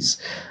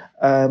disease.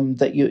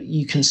 That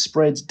you can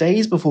spread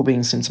days before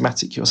being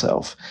symptomatic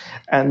yourself.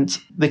 And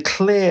the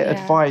clear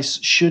advice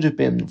should have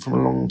been from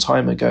a long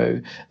time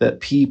ago that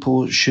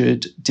people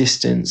should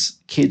distance,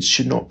 kids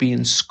should not be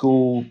in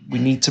school, we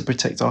need to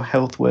protect our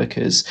health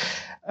workers.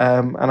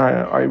 And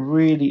I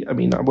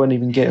won't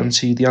even get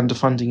into the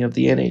underfunding of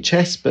the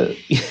NHS, but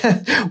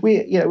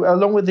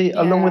along with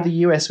the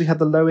US, we have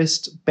the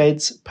lowest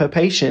beds per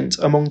patient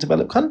among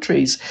developed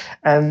countries,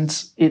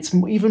 and it's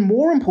even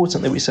more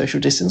important that we social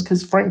distance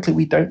because, frankly,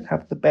 we don't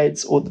have the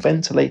beds or the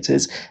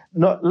ventilators,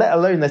 not let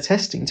alone the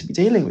testing to be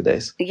dealing with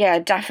this. Yeah,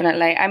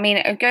 definitely. I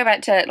mean, go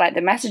back to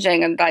the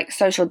messaging and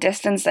social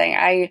distancing.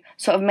 I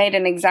sort of made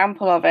an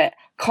example of it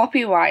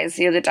copy-wise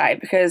the other day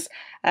because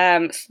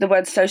the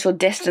word social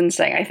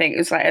distancing, I think,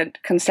 was like a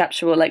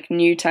conceptual, like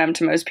new term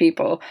to most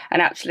people.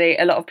 And actually,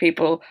 a lot of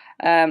people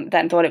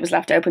then thought it was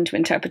left open to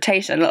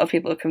interpretation. A lot of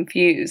people are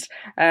confused.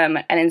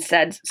 And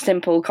instead,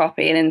 simple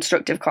copy and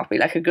instructive copy,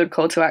 like a good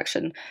call to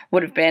action,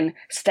 would have been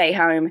stay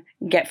home,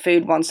 get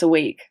food once a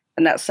week.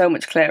 And that's so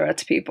much clearer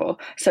to people.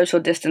 Social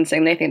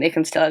distancing, they think they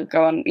can still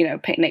go on,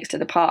 picnics to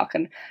the park.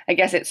 And I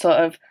guess it sort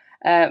of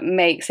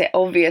makes it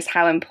obvious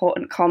how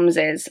important comms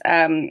is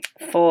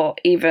for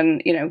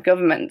even,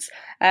 governments.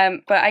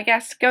 But I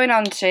guess going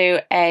on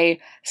to a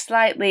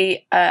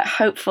slightly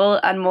hopeful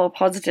and more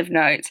positive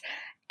note,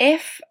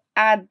 if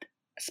ad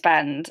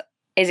spend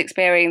is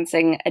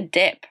experiencing a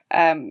dip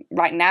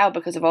right now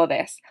because of all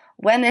this,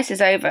 when this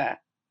is over,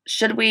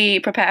 should we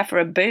prepare for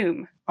a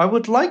boom? I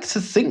would like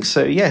to think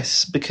so,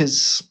 yes,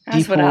 because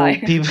people no,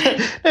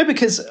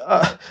 because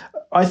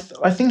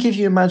I think if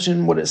you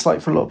imagine what it's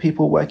like for a lot of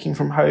people working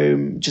from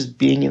home, just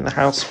being in the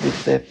house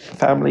with their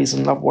families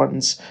and loved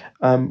ones,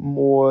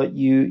 more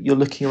you're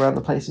looking around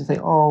the place and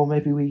think, oh,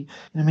 maybe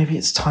maybe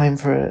it's time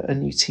for a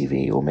new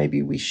TV, or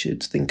maybe we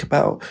should think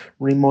about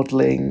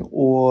remodeling.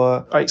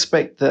 Or I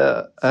expect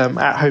that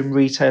at-home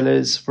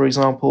retailers, for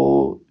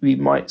example, we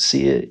might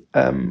see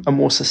a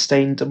more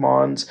sustained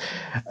demand,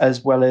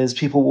 as well as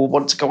people will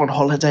want to go on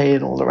holiday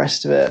and all the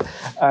rest of it.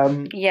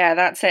 Yeah,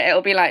 that's it.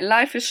 It'll be like,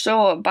 life is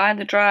short, buy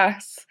the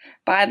dress,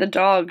 buy the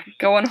dog,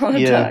 go on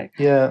holiday.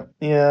 Yeah.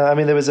 I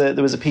mean, there was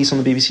a piece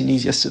on the BBC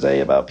News yesterday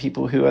about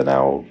people who are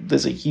now,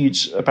 there's a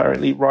huge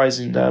apparently rise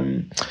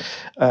in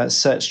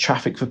search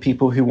traffic for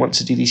people who want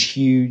to do these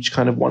huge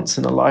kind of once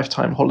in a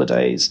lifetime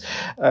holidays.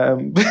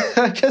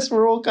 I guess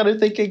we're all kind of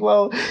thinking,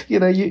 well,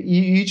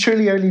 you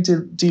truly only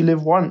do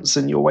live once,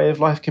 and your way of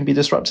life can be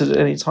disrupted at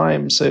any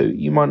time. So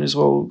you might as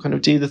well kind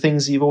of do the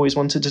things you've always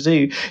wanted to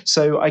do.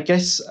 So I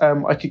guess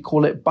I could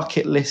call it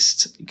bucket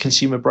list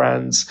consumer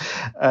brands,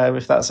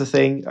 if that's a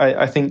thing.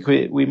 I think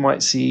we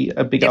might see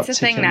a big uptick in that. It's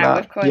a thing now.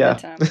 We've coined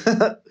the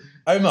term.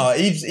 Omar,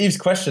 Eve's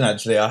question,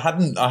 actually, I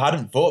hadn't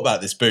thought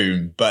about this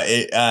boom, but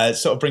it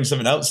sort of brings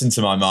something else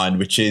into my mind,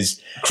 which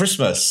is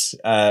Christmas,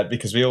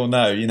 because we all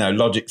know,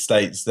 Logic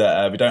states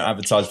that we don't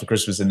advertise for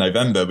Christmas in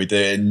November, we do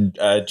it in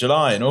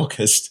July and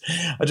August.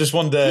 I just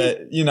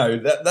wonder,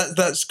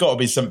 that's got to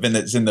be something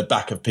that's in the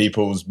back of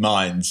people's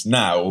minds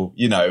now.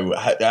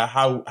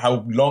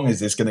 How long is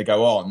this going to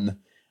go on?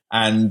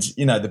 And,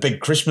 the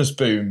big Christmas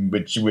boom,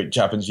 which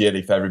happens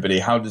yearly for everybody,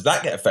 how does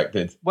that get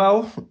affected?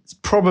 Well, it's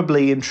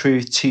probably in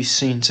truth too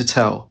soon to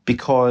tell,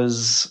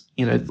 because,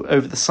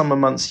 over the summer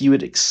months, you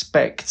would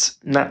expect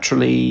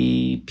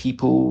naturally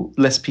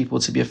less people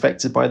to be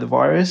affected by the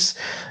virus,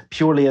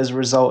 purely as a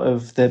result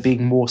of there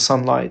being more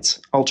sunlight.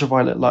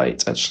 Ultraviolet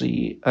light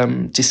actually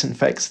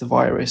disinfects the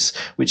virus,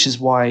 which is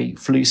why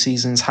flu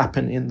seasons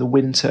happen in the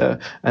winter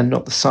and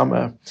not the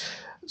summer.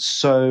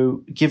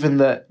 So given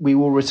that we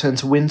will return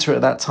to winter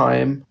at that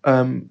time,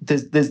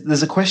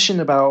 there's a question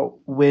about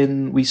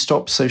when we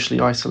stop socially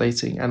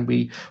isolating and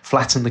we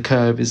flatten the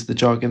curve, is the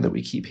jargon that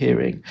we keep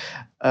hearing.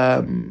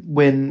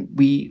 When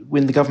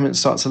the government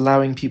starts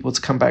allowing people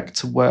to come back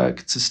to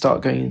work, to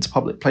start going into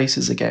public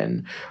places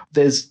again,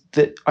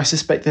 I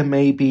suspect there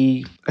may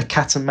be a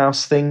cat and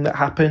mouse thing that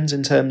happens,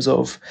 in terms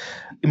of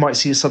you might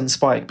see a sudden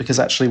spike because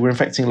actually we're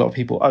infecting a lot of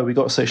people. Oh, we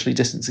got to socially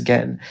distance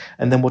again,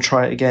 and then we'll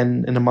try it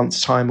again in a month's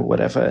time or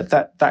whatever.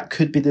 That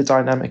could be the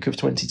dynamic of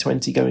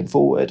 2020 going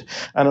forward.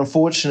 And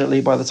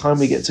unfortunately, by the time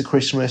we get to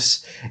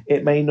Christmas,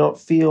 it may not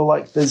feel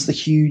like there's the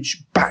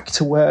huge back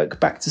to work,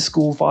 back to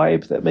school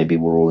vibe that maybe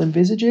we're all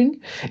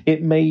envisaging.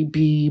 It may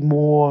be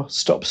more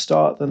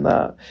stop-start than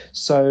that.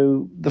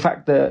 So the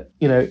fact that,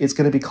 it's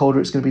going to be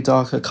colder, it's going to be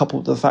darker,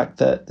 coupled with the fact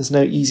that there's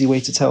no easy way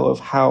to tell of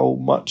how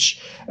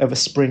much of a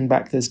spring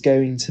back there's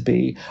going to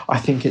be, I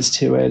think it's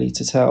too early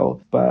to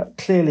tell. But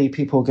clearly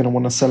people are going to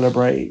want to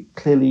celebrate.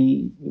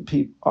 Clearly,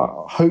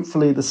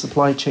 hopefully the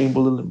supply chain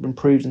will have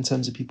improved in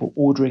terms of people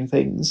ordering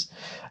things.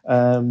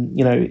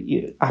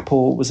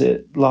 Apple, was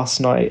it last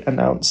night,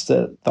 announced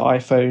that the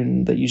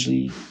iPhone that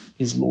usually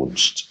is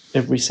launched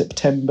every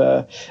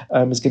September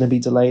is going to be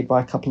delayed by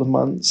a couple of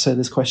months. So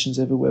there's questions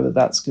over whether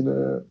that's going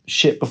to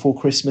ship before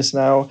Christmas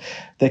now.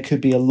 There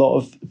could be a lot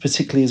of,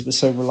 particularly as we're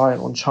so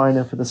reliant on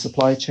China for the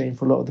supply chain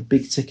for a lot of the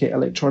big ticket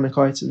electronic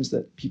items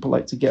that people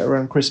like to get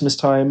around Christmas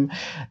time,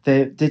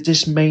 there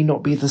just may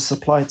not be the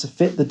supply to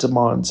fit the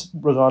demand,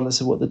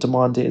 regardless of what the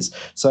demand is.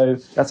 So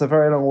that's a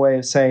very long way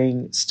of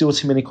saying still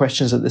too many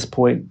questions at this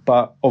point,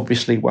 but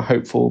obviously we're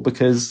hopeful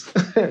because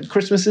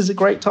Christmas is a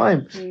great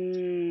time.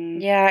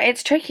 Yeah,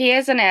 it's tricky,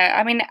 isn't it?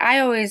 I mean,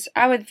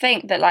 I would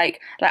think that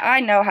like I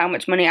know how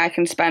much money I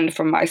can spend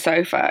from my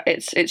sofa.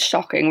 It's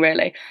shocking,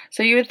 really.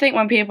 So you would think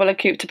when people are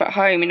cooped up at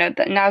home,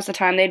 that now's the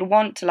time they'd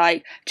want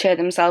to cheer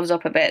themselves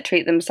up a bit,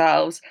 treat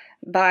themselves,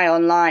 buy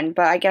online.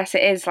 But I guess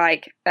it is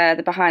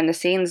the behind the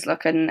scenes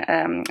looking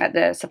at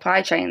the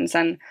supply chains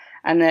and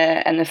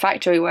the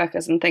factory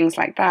workers and things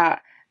like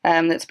that.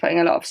 That's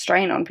putting a lot of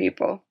strain on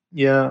people.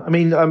 Yeah, I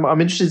mean, I'm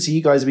interested to see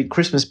you guys. I mean,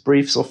 Christmas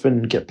briefs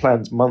often get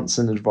planned months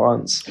in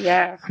advance.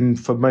 Yeah.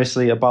 For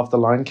mostly above the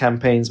line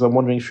campaigns. But I'm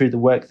wondering, through the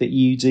work that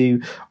you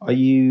do, are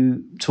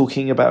you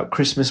talking about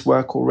Christmas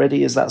work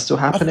already? Is that still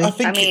happening? I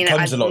think it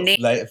comes a lot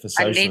later for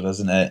social,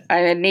 doesn't it?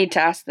 I need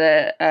to ask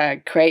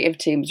the creative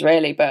teams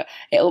really, but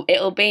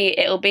it'll be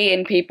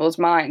in people's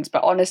minds.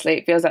 But honestly,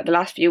 it feels like the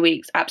last few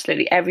weeks,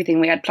 absolutely everything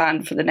we had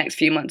planned for the next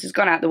few months has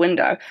gone out the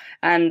window,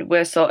 and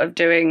we're sort of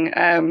doing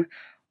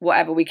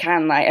whatever we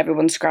can, like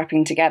everyone's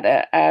scrapping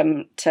together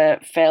to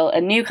fill a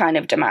new kind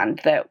of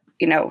demand that,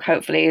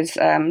 hopefully is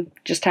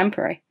just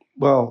temporary.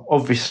 Well,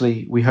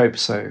 obviously, we hope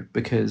so,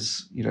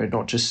 because,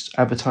 not just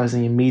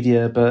advertising and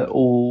media, but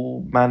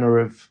all manner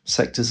of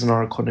sectors in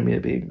our economy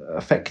are being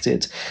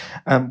affected.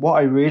 What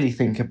I really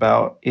think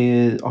about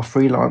are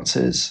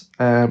freelancers,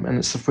 and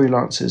it's the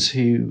freelancers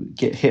who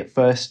get hit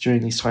first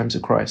during these times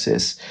of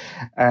crisis.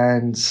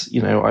 And,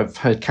 I've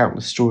heard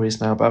countless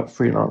stories now about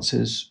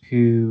freelancers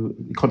who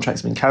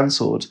contracts have been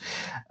cancelled,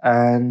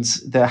 and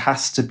there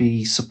has to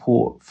be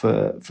support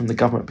from the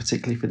government,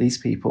 particularly for these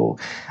people.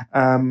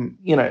 And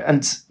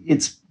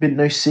it's been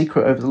no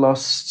secret over the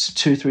last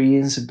 2 or 3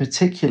 years in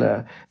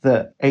particular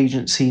that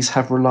agencies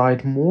have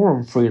relied more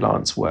on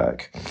freelance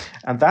work.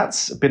 And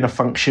that's been a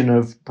function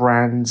of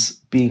brands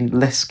being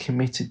less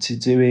committed to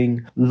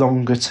doing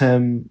longer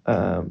term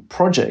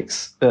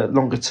projects,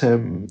 longer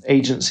term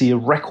agency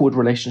of record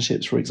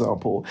relationships, for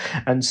example.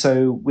 And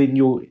so when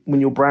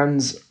your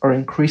brands are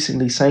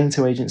increasingly saying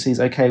to agencies,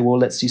 okay, well,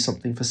 let's do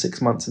something for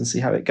 6 months and see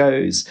how it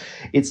goes,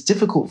 it's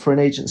difficult for an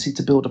agency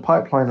to build a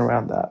pipeline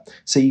around that.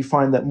 So you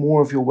find that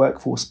more of your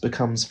workforce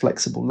becomes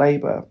flexible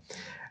labor.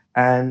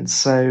 And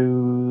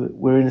so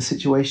we're in a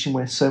situation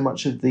where so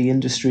much of the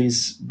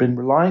industry's been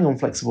relying on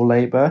flexible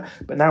labor,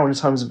 but now in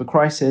times of a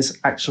crisis,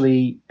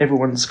 actually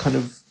everyone's kind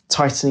of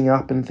tightening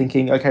up and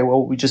thinking, okay,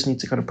 well, we just need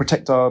to kind of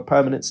protect our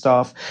permanent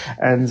staff,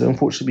 and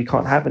unfortunately we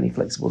can't have any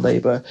flexible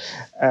labor.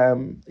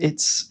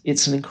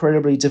 It's an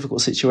incredibly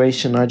difficult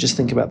situation. I just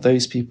think about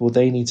those people.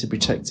 They need to be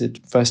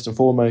protected first and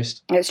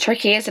foremost. It's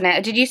tricky, isn't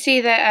it? Did you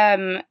see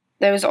that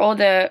there was all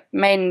the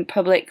main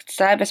public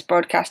service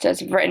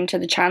broadcasters have written to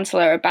the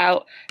Chancellor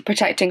about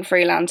protecting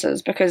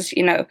freelancers, because,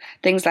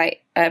 things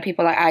like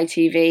people like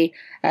ITV,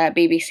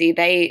 BBC,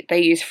 they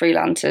use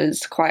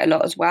freelancers quite a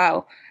lot as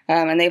well.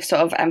 And they've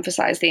sort of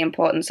emphasised the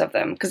importance of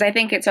them, because I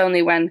think it's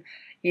only when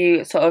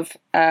you sort of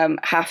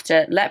have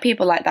to let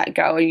people like that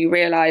go and you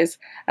realise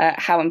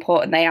how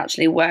important they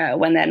actually were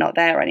when they're not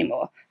there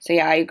anymore. So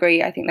yeah, I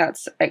agree. I think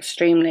that's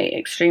extremely,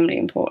 extremely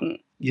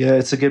important. Yeah,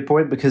 it's a good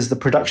point, because the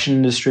production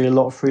industry, a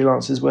lot of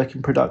freelancers work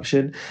in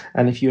production.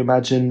 And if you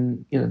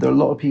imagine, there are a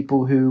lot of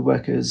people who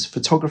work as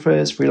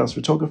photographers, freelance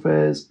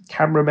photographers,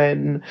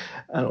 cameramen,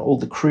 and all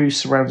the crew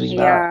surrounding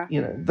that.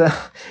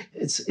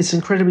 It's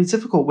incredibly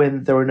difficult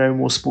when there are no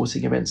more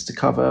sporting events to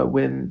cover,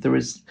 when there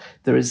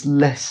is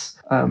less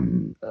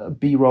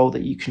B-roll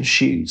that you can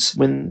shoot.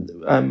 When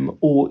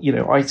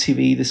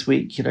ITV this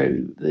week,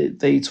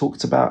 they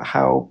talked about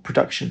how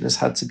production has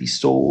had to be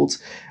stalled.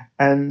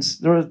 And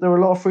there are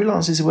a lot of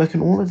freelancers who work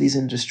in all of these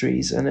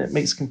industries, and it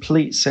makes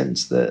complete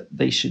sense that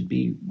they should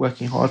be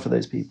working hard for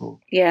those people.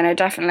 Yeah, no,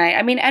 definitely.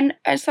 I mean, and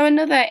so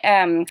another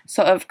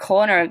sort of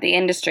corner of the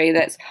industry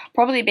that's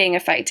probably being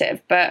affected,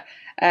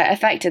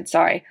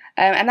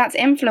 and that's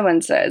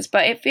influencers.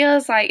 But it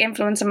feels like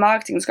influencer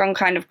marketing has gone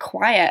kind of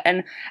quiet,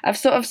 and I've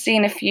sort of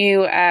seen a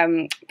few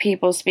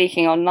people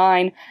speaking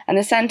online, and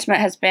the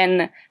sentiment has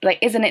been like,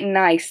 isn't it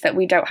nice that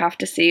we don't have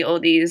to see all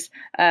these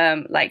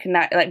like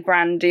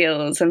brand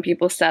deals and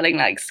people selling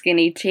like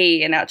skinny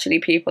tea, and actually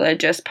people are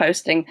just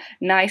posting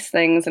nice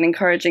things and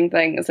encouraging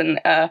things, and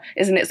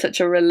isn't it such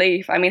a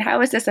relief? I mean, how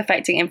is this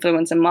affecting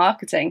influencer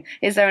marketing?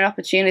 Is there an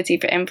opportunity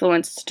for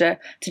influencers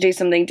to do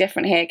something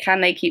different here? Can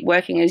they keep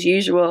working as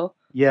usual?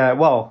 Yeah,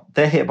 well,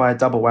 they're hit by a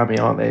double whammy,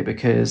 aren't they?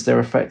 Because they're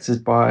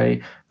affected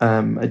by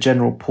a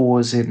general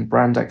pause in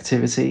brand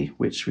activity,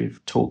 which we've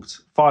talked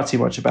far too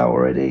much about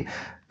already.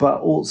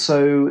 But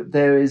also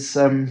there's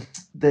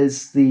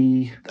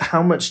the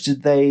how much do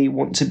they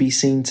want to be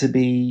seen to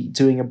be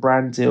doing a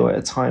brand deal at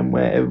a time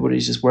where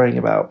everybody's just worrying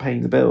about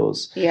paying the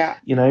bills? Yeah.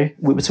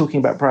 We were talking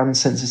about brand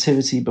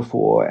sensitivity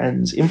before,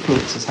 and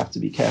influencers have to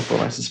be careful.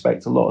 And I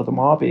suspect a lot of them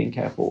are being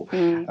careful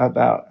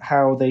about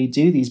how they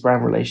do these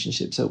brand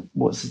relationships at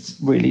what's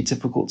a really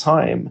difficult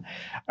time.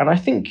 And I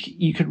think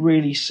you could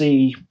really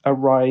see a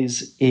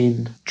rise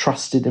in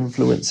trusted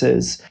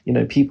influencers,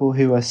 people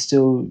who are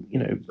still,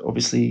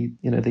 obviously,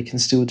 they can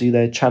still do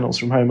their channels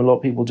from home. A lot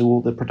of people do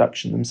all the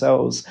production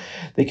themselves.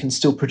 They can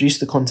still produce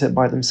the content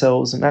by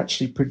themselves and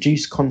actually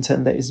produce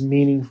content that is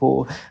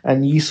meaningful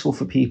and useful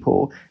for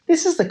people.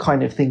 This is the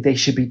kind of thing they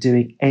should be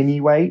doing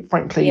anyway.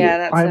 Frankly,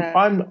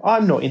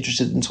 I'm not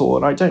interested at all,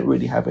 and I don't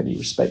really have any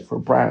respect for a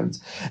brand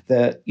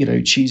that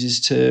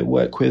chooses to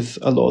work with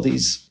a lot of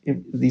these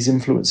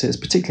influencers,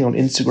 particularly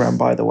on Instagram,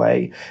 by the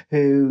way,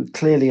 who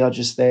clearly are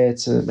just there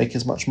to make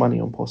as much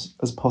money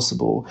as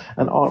possible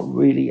and aren't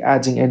really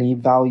adding any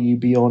value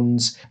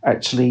beyond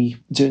actually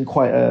doing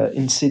quite a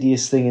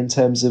insidious thing in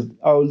terms of,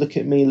 oh, look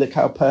at me, look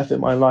how perfect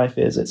my life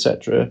is,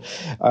 etc.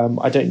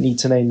 I don't need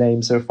to name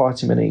names. There are far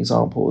too many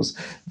examples.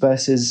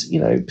 Versus,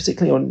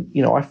 particularly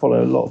on, I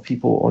follow a lot of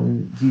people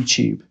on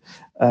YouTube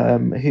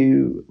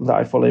who that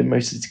I follow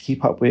mostly to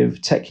keep up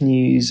with tech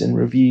news and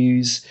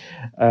reviews,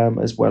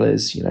 as well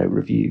as,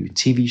 review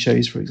TV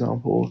shows, for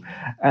example.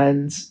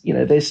 And,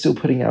 they're still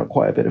putting out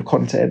quite a bit of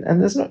content.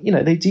 And there's not,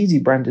 they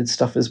do branded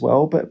stuff as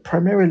well, but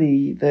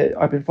primarily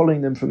I've been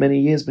following them for many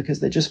years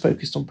because they're just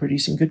focused on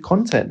producing good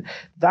content.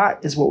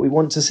 That is what we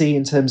want to see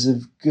in terms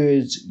of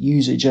good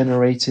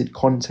user-generated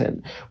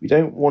content. We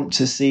don't want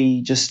to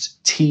see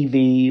just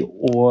TV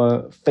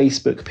or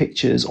Facebook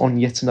pictures on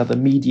yet another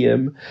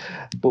medium,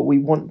 but we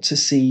want to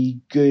see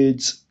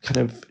good kind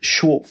of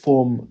short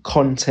form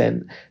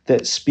content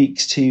that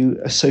speaks to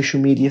a social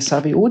media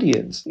savvy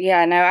audience.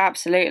 Yeah, no,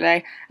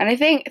 absolutely. And I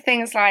think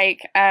things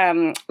like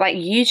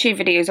YouTube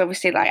videos,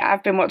 obviously, like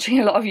I've been watching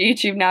a lot of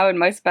YouTube now in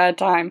my spare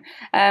time.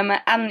 And,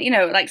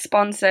 like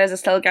sponsors are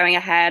still going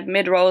ahead,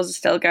 mid-rolls are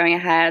still going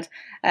ahead.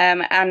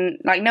 And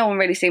like no one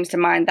really seems to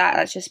mind that.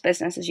 That's just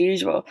business as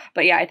usual.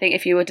 But yeah, I think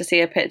if you were to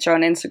see a picture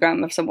on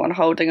Instagram of someone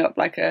holding up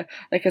like a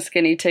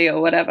skinny tea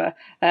or whatever,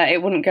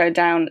 it wouldn't go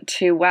down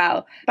too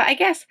well. But I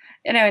guess,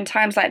 in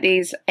times like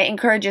these, it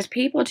encourages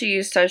people to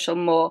use social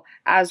more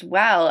as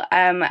well.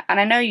 And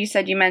I know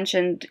you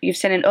mentioned you've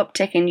seen an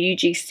uptick in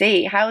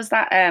UGC. How is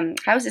that?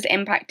 How is this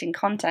impacting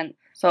content,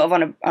 sort of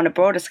on a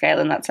broader scale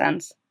in that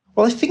sense?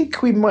 Well, I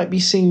think we might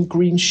be seeing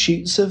green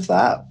shoots of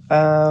that.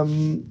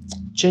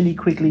 Jenny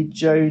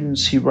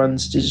Quigley-Jones, who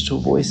runs Digital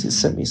Voices,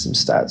 sent me some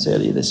stats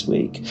earlier this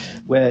week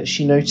where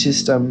she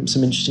noticed some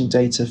interesting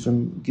data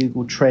from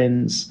Google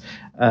Trends.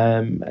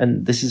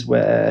 And this is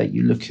where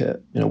you look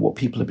at what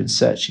people have been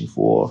searching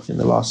for in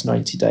the last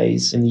 90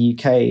 days in the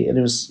UK, and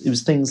it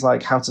was things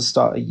like how to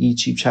start a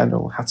YouTube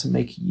channel, how to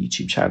make a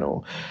YouTube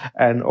channel,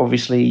 and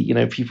obviously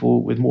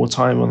people with more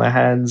time on their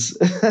hands,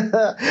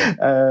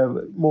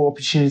 more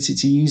opportunity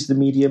to use the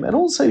medium, and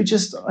also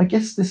just I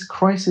guess this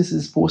crisis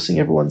is forcing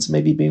everyone to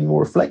maybe be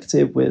more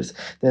reflective with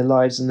their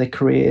lives and their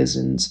careers.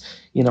 And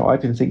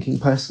I've been thinking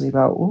personally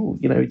about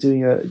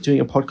doing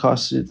a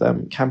podcast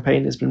with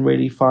Campaign has been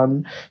really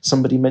fun.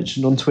 Somebody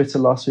mentioned on Twitter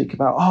last week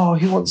about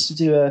who wants to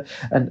do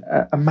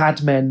a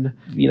Mad Men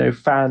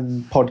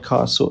fan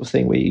podcast sort of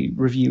thing where you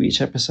review each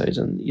episode,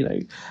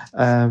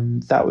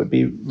 and that would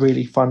be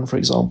really fun, for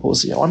example.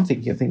 So I'm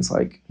thinking of things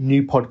like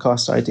new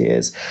podcast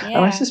ideas, and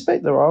I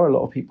suspect there are a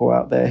lot of people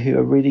out there who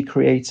are really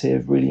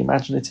creative, really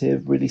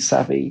imaginative, really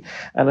savvy,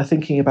 and are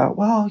thinking about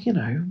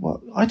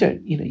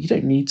you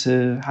don't need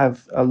to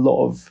have a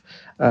lot of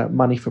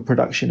money for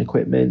production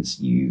equipment.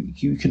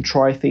 You can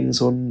try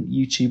things on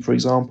YouTube, for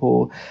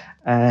example,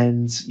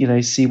 and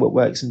see what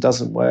works and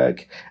doesn't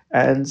work.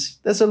 And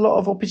there's a lot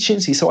of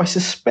opportunity. So I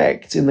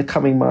suspect in the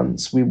coming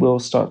months we will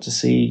start to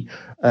see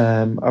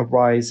a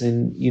rise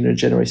in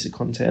generated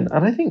content,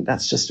 and I think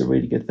that's just a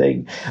really good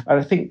thing. And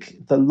I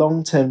think the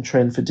long-term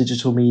trend for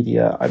digital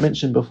media, I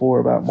mentioned before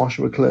about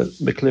Marshall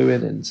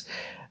McLuhan and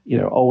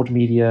old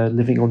media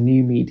living on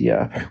new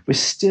media. We're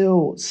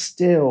still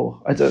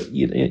I don't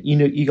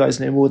you guys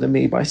know more than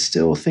me, but I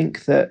still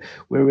think that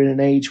we're in an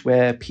age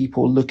where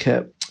people look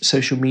at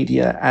social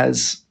media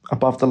as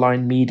above the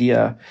line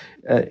media,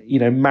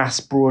 mass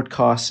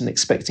broadcast and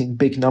expecting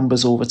big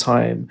numbers all the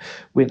time,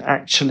 when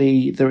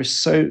actually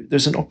there's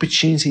an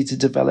opportunity to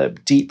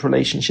develop deep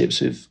relationships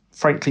with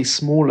frankly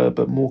smaller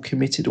but more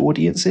committed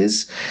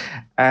audiences.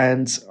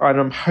 And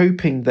I'm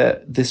hoping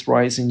that this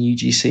rise in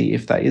UGC,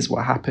 if that is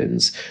what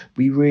happens,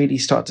 we really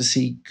start to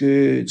see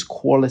good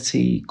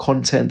quality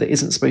content that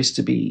isn't supposed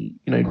to be,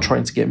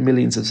 trying to get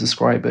millions of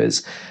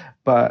subscribers,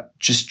 but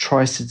just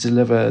tries to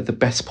deliver the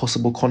best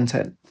possible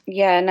content.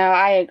 Yeah, no,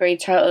 I agree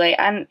totally.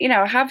 And,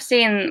 I have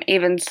seen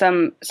even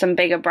some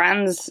bigger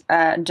brands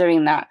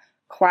doing that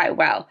quite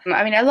well.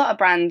 I mean, a lot of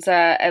brands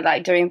are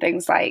like doing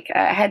things like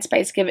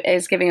Headspace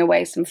is giving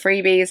away some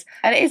freebies.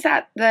 And is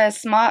that the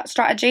smart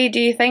strategy, do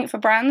you think, for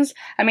brands?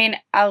 I mean,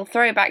 I'll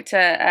throw it back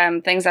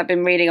to things I've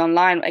been reading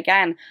online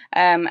again,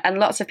 and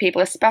lots of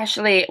people,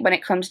 especially when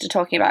it comes to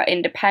talking about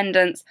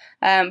independence,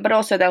 but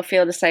also they'll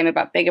feel the same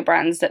about bigger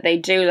brands that they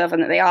do love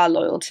and that they are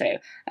loyal to.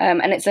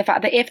 And it's the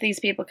fact that if these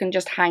people can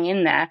just hang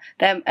in there,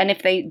 and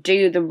if they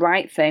do the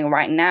right thing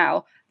right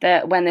now,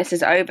 that when this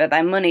is over,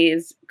 their money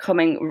is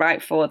coming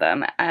right for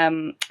them,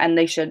 and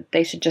they should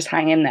just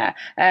hang in there.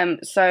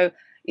 So,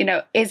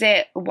 is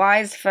it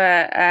wise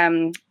for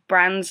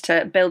brands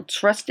to build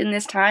trust in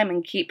this time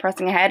and keep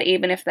pressing ahead,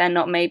 even if they're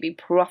not maybe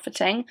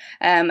profiting,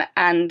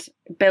 and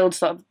build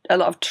sort of a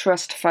lot of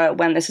trust for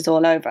when this is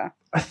all over?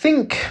 I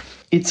think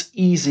it's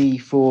easy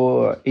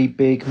for a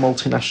big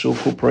multinational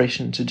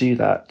corporation to do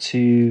that,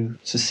 to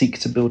seek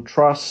to build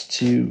trust,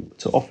 to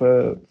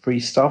offer free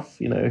stuff.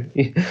 No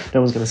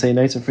one's going to say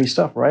no to free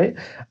stuff, right?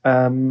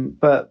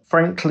 But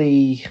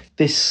frankly,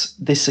 this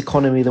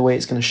economy, the way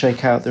it's going to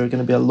shake out, there are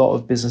going to be a lot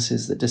of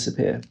businesses that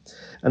disappear.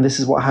 And this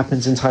is what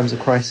happens in times of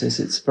crisis.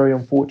 It's very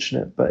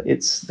unfortunate, but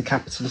it's the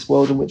capitalist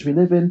world in which we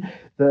live in.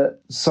 that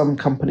some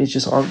companies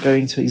just aren't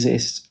going to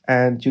exist,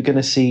 and you're going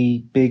to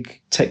see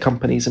big tech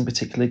companies in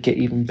particular get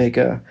even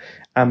bigger.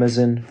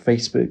 Amazon,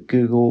 Facebook,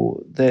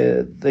 Google,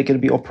 they're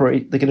going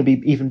to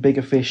be even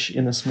bigger fish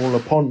in a smaller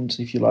pond,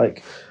 if you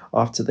like,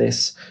 after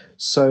this.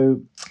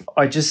 So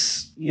I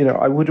just,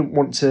 I wouldn't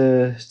want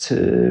to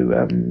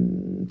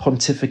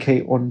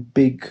pontificate on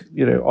big,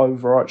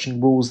 overarching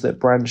rules that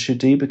brands should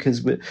do,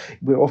 because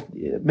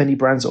many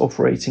brands are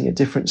operating at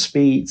different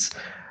speeds.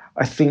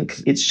 I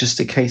think it's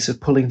just a case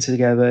of pulling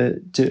together,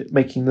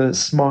 making the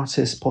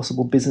smartest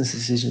possible business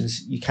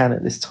decisions you can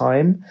at this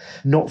time,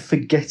 not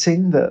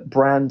forgetting that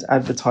brand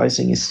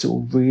advertising is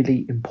still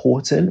really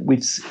important.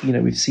 We've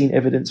seen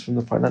evidence from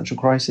the financial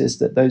crisis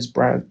that those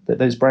brands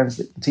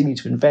that continue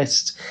to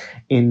invest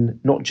in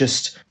not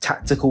just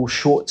tactical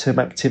short-term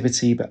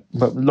activity, but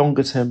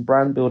longer-term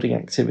brand building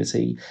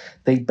activity,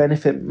 they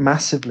benefit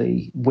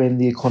massively when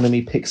the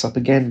economy picks up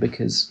again,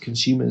 because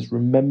consumers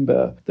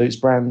remember those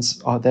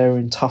brands are there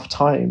in tough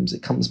times.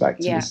 It comes back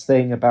to this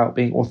thing about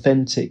being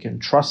authentic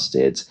and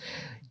trusted.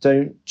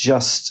 Don't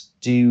just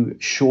do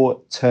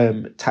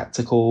short-term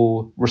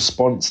tactical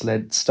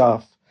response-led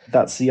stuff.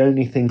 That's the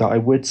only thing that I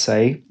would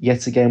say,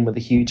 yet again with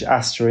a huge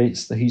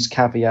asterisk, the huge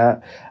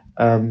caveat.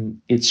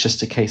 It's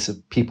just a case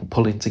of people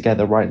pulling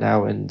together right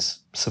now and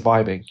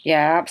surviving.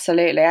 Yeah,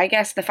 absolutely. I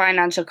guess the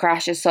financial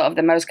crash is sort of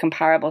the most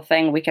comparable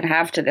thing we can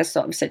have to this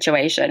sort of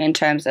situation in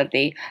terms of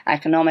the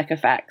economic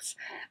effects.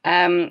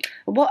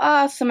 What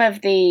are some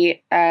of the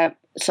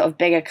sort of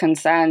bigger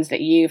concerns that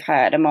you've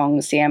heard among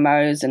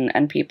CMOs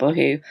and people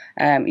who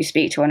you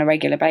speak to on a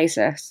regular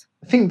basis?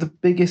 I think the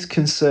biggest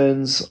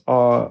concerns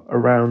are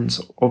around,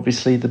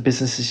 obviously, the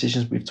business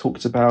decisions we've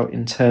talked about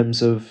in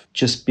terms of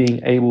just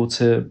being able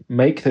to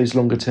make those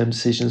longer term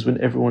decisions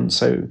when everyone's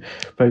so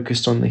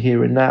focused on the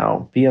here and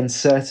now. The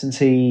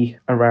uncertainty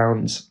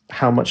around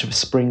how much of a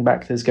spring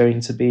back there's going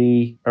to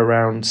be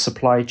around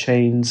supply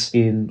chains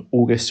in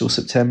August or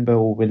September,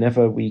 or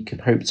whenever we can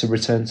hope to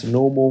return to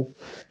normal,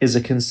 is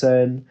a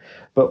concern.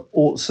 But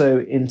also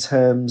in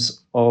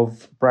terms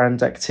of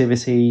brand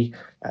activity,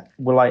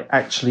 will I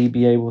actually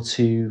be able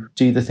to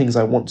do the things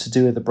I want to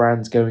do with the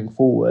brands going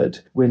forward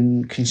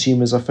when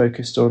consumers are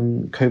focused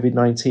on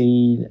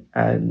COVID-19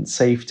 and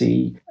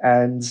safety,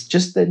 and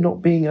just there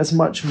not being as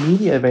much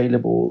media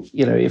available?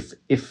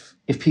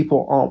 If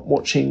people aren't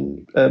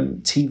watching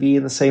TV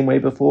in the same way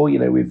before,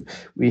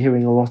 we're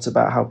hearing a lot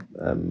about how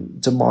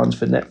demand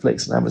for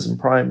Netflix and Amazon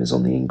Prime is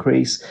on the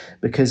increase,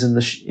 because in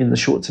the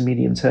short to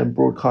medium term,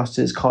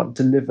 broadcasters can't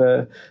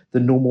deliver the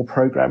normal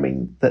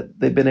programming that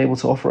they've been able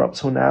to offer up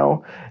till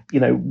now.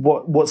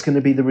 What's going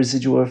to be the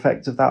residual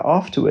effect of that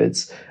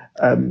afterwards?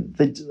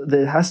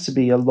 There has to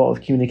be a lot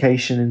of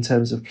communication in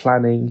terms of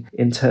planning,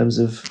 in terms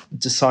of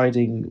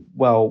deciding,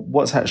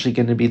 what's actually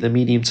going to be the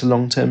medium to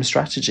long term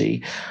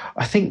strategy.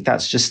 I think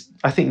that's just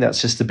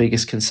the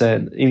biggest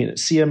concern.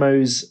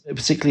 CMOs,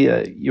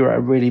 particularly, you're at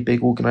a really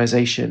big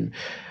organization.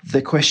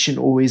 The question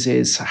always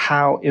is,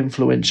 how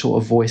influential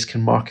a voice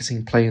can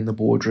marketing play in the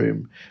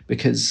boardroom?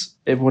 Because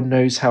everyone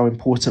knows how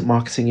important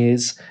marketing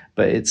is,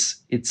 but it's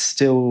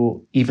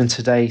still, even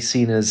today,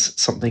 seen as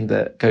something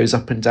that goes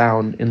up and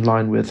down in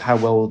line with how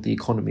well the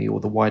economy or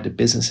the wider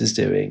business is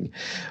doing,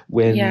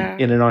 when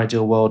in an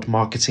ideal world,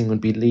 marketing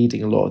would be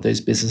leading a lot of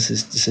those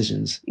businesses'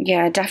 decisions.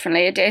 Yeah,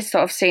 definitely. It is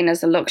sort of seen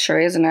as a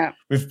luxury, isn't it?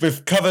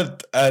 We've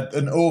covered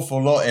an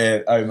awful lot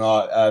here,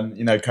 Omar.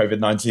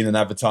 COVID-19 and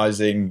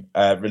advertising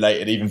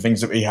related, even things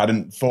that we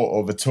hadn't thought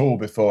of at all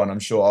before, and I'm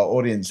sure our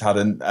audience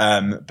hadn't.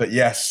 But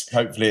yes,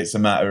 hopefully it's a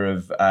matter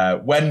of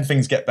when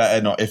things get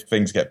better, not if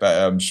things get better.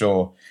 I'm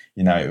sure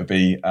it would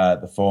be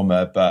the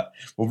former. But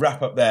we'll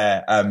wrap up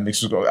there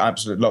because we've got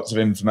absolutely lots of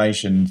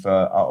information for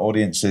our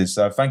audiences.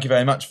 So thank you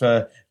very much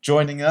for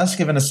joining us,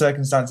 given the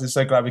circumstances.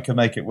 So glad we could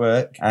make it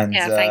work. And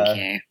thank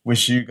you.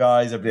 Wish you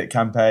guys, everybody at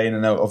Campaign,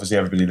 and obviously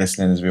everybody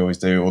listening, as we always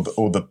do,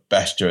 all the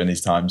best during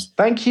these times.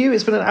 Thank you.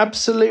 It's been an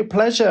absolute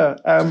pleasure.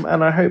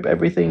 And I hope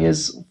everything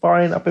is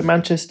fine up in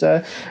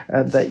Manchester,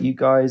 and that you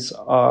guys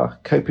are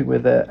coping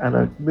with it and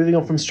are moving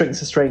on from strength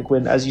to strength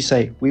when, as you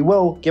say, we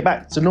will get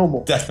back to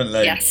normal.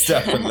 Definitely. Yes.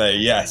 Definitely.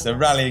 Yes. A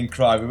rallying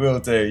cry. We will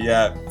do.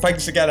 Yeah.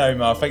 Thanks again,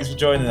 Omar. Thanks for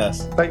joining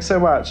us. Thanks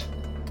so much.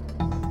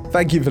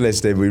 Thank you for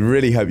listening. We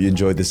really hope you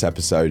enjoyed this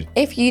episode.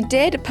 If you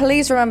did,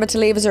 please remember to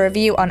leave us a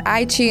review on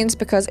iTunes,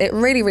 because it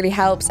really, really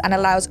helps and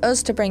allows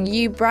us to bring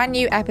you brand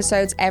new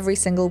episodes every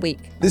single week.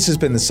 This has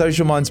been the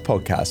Social Minds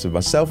podcast with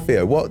myself,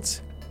 Theo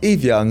Watts,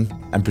 Eve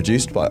Young, and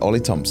produced by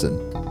Ollie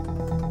Thompson.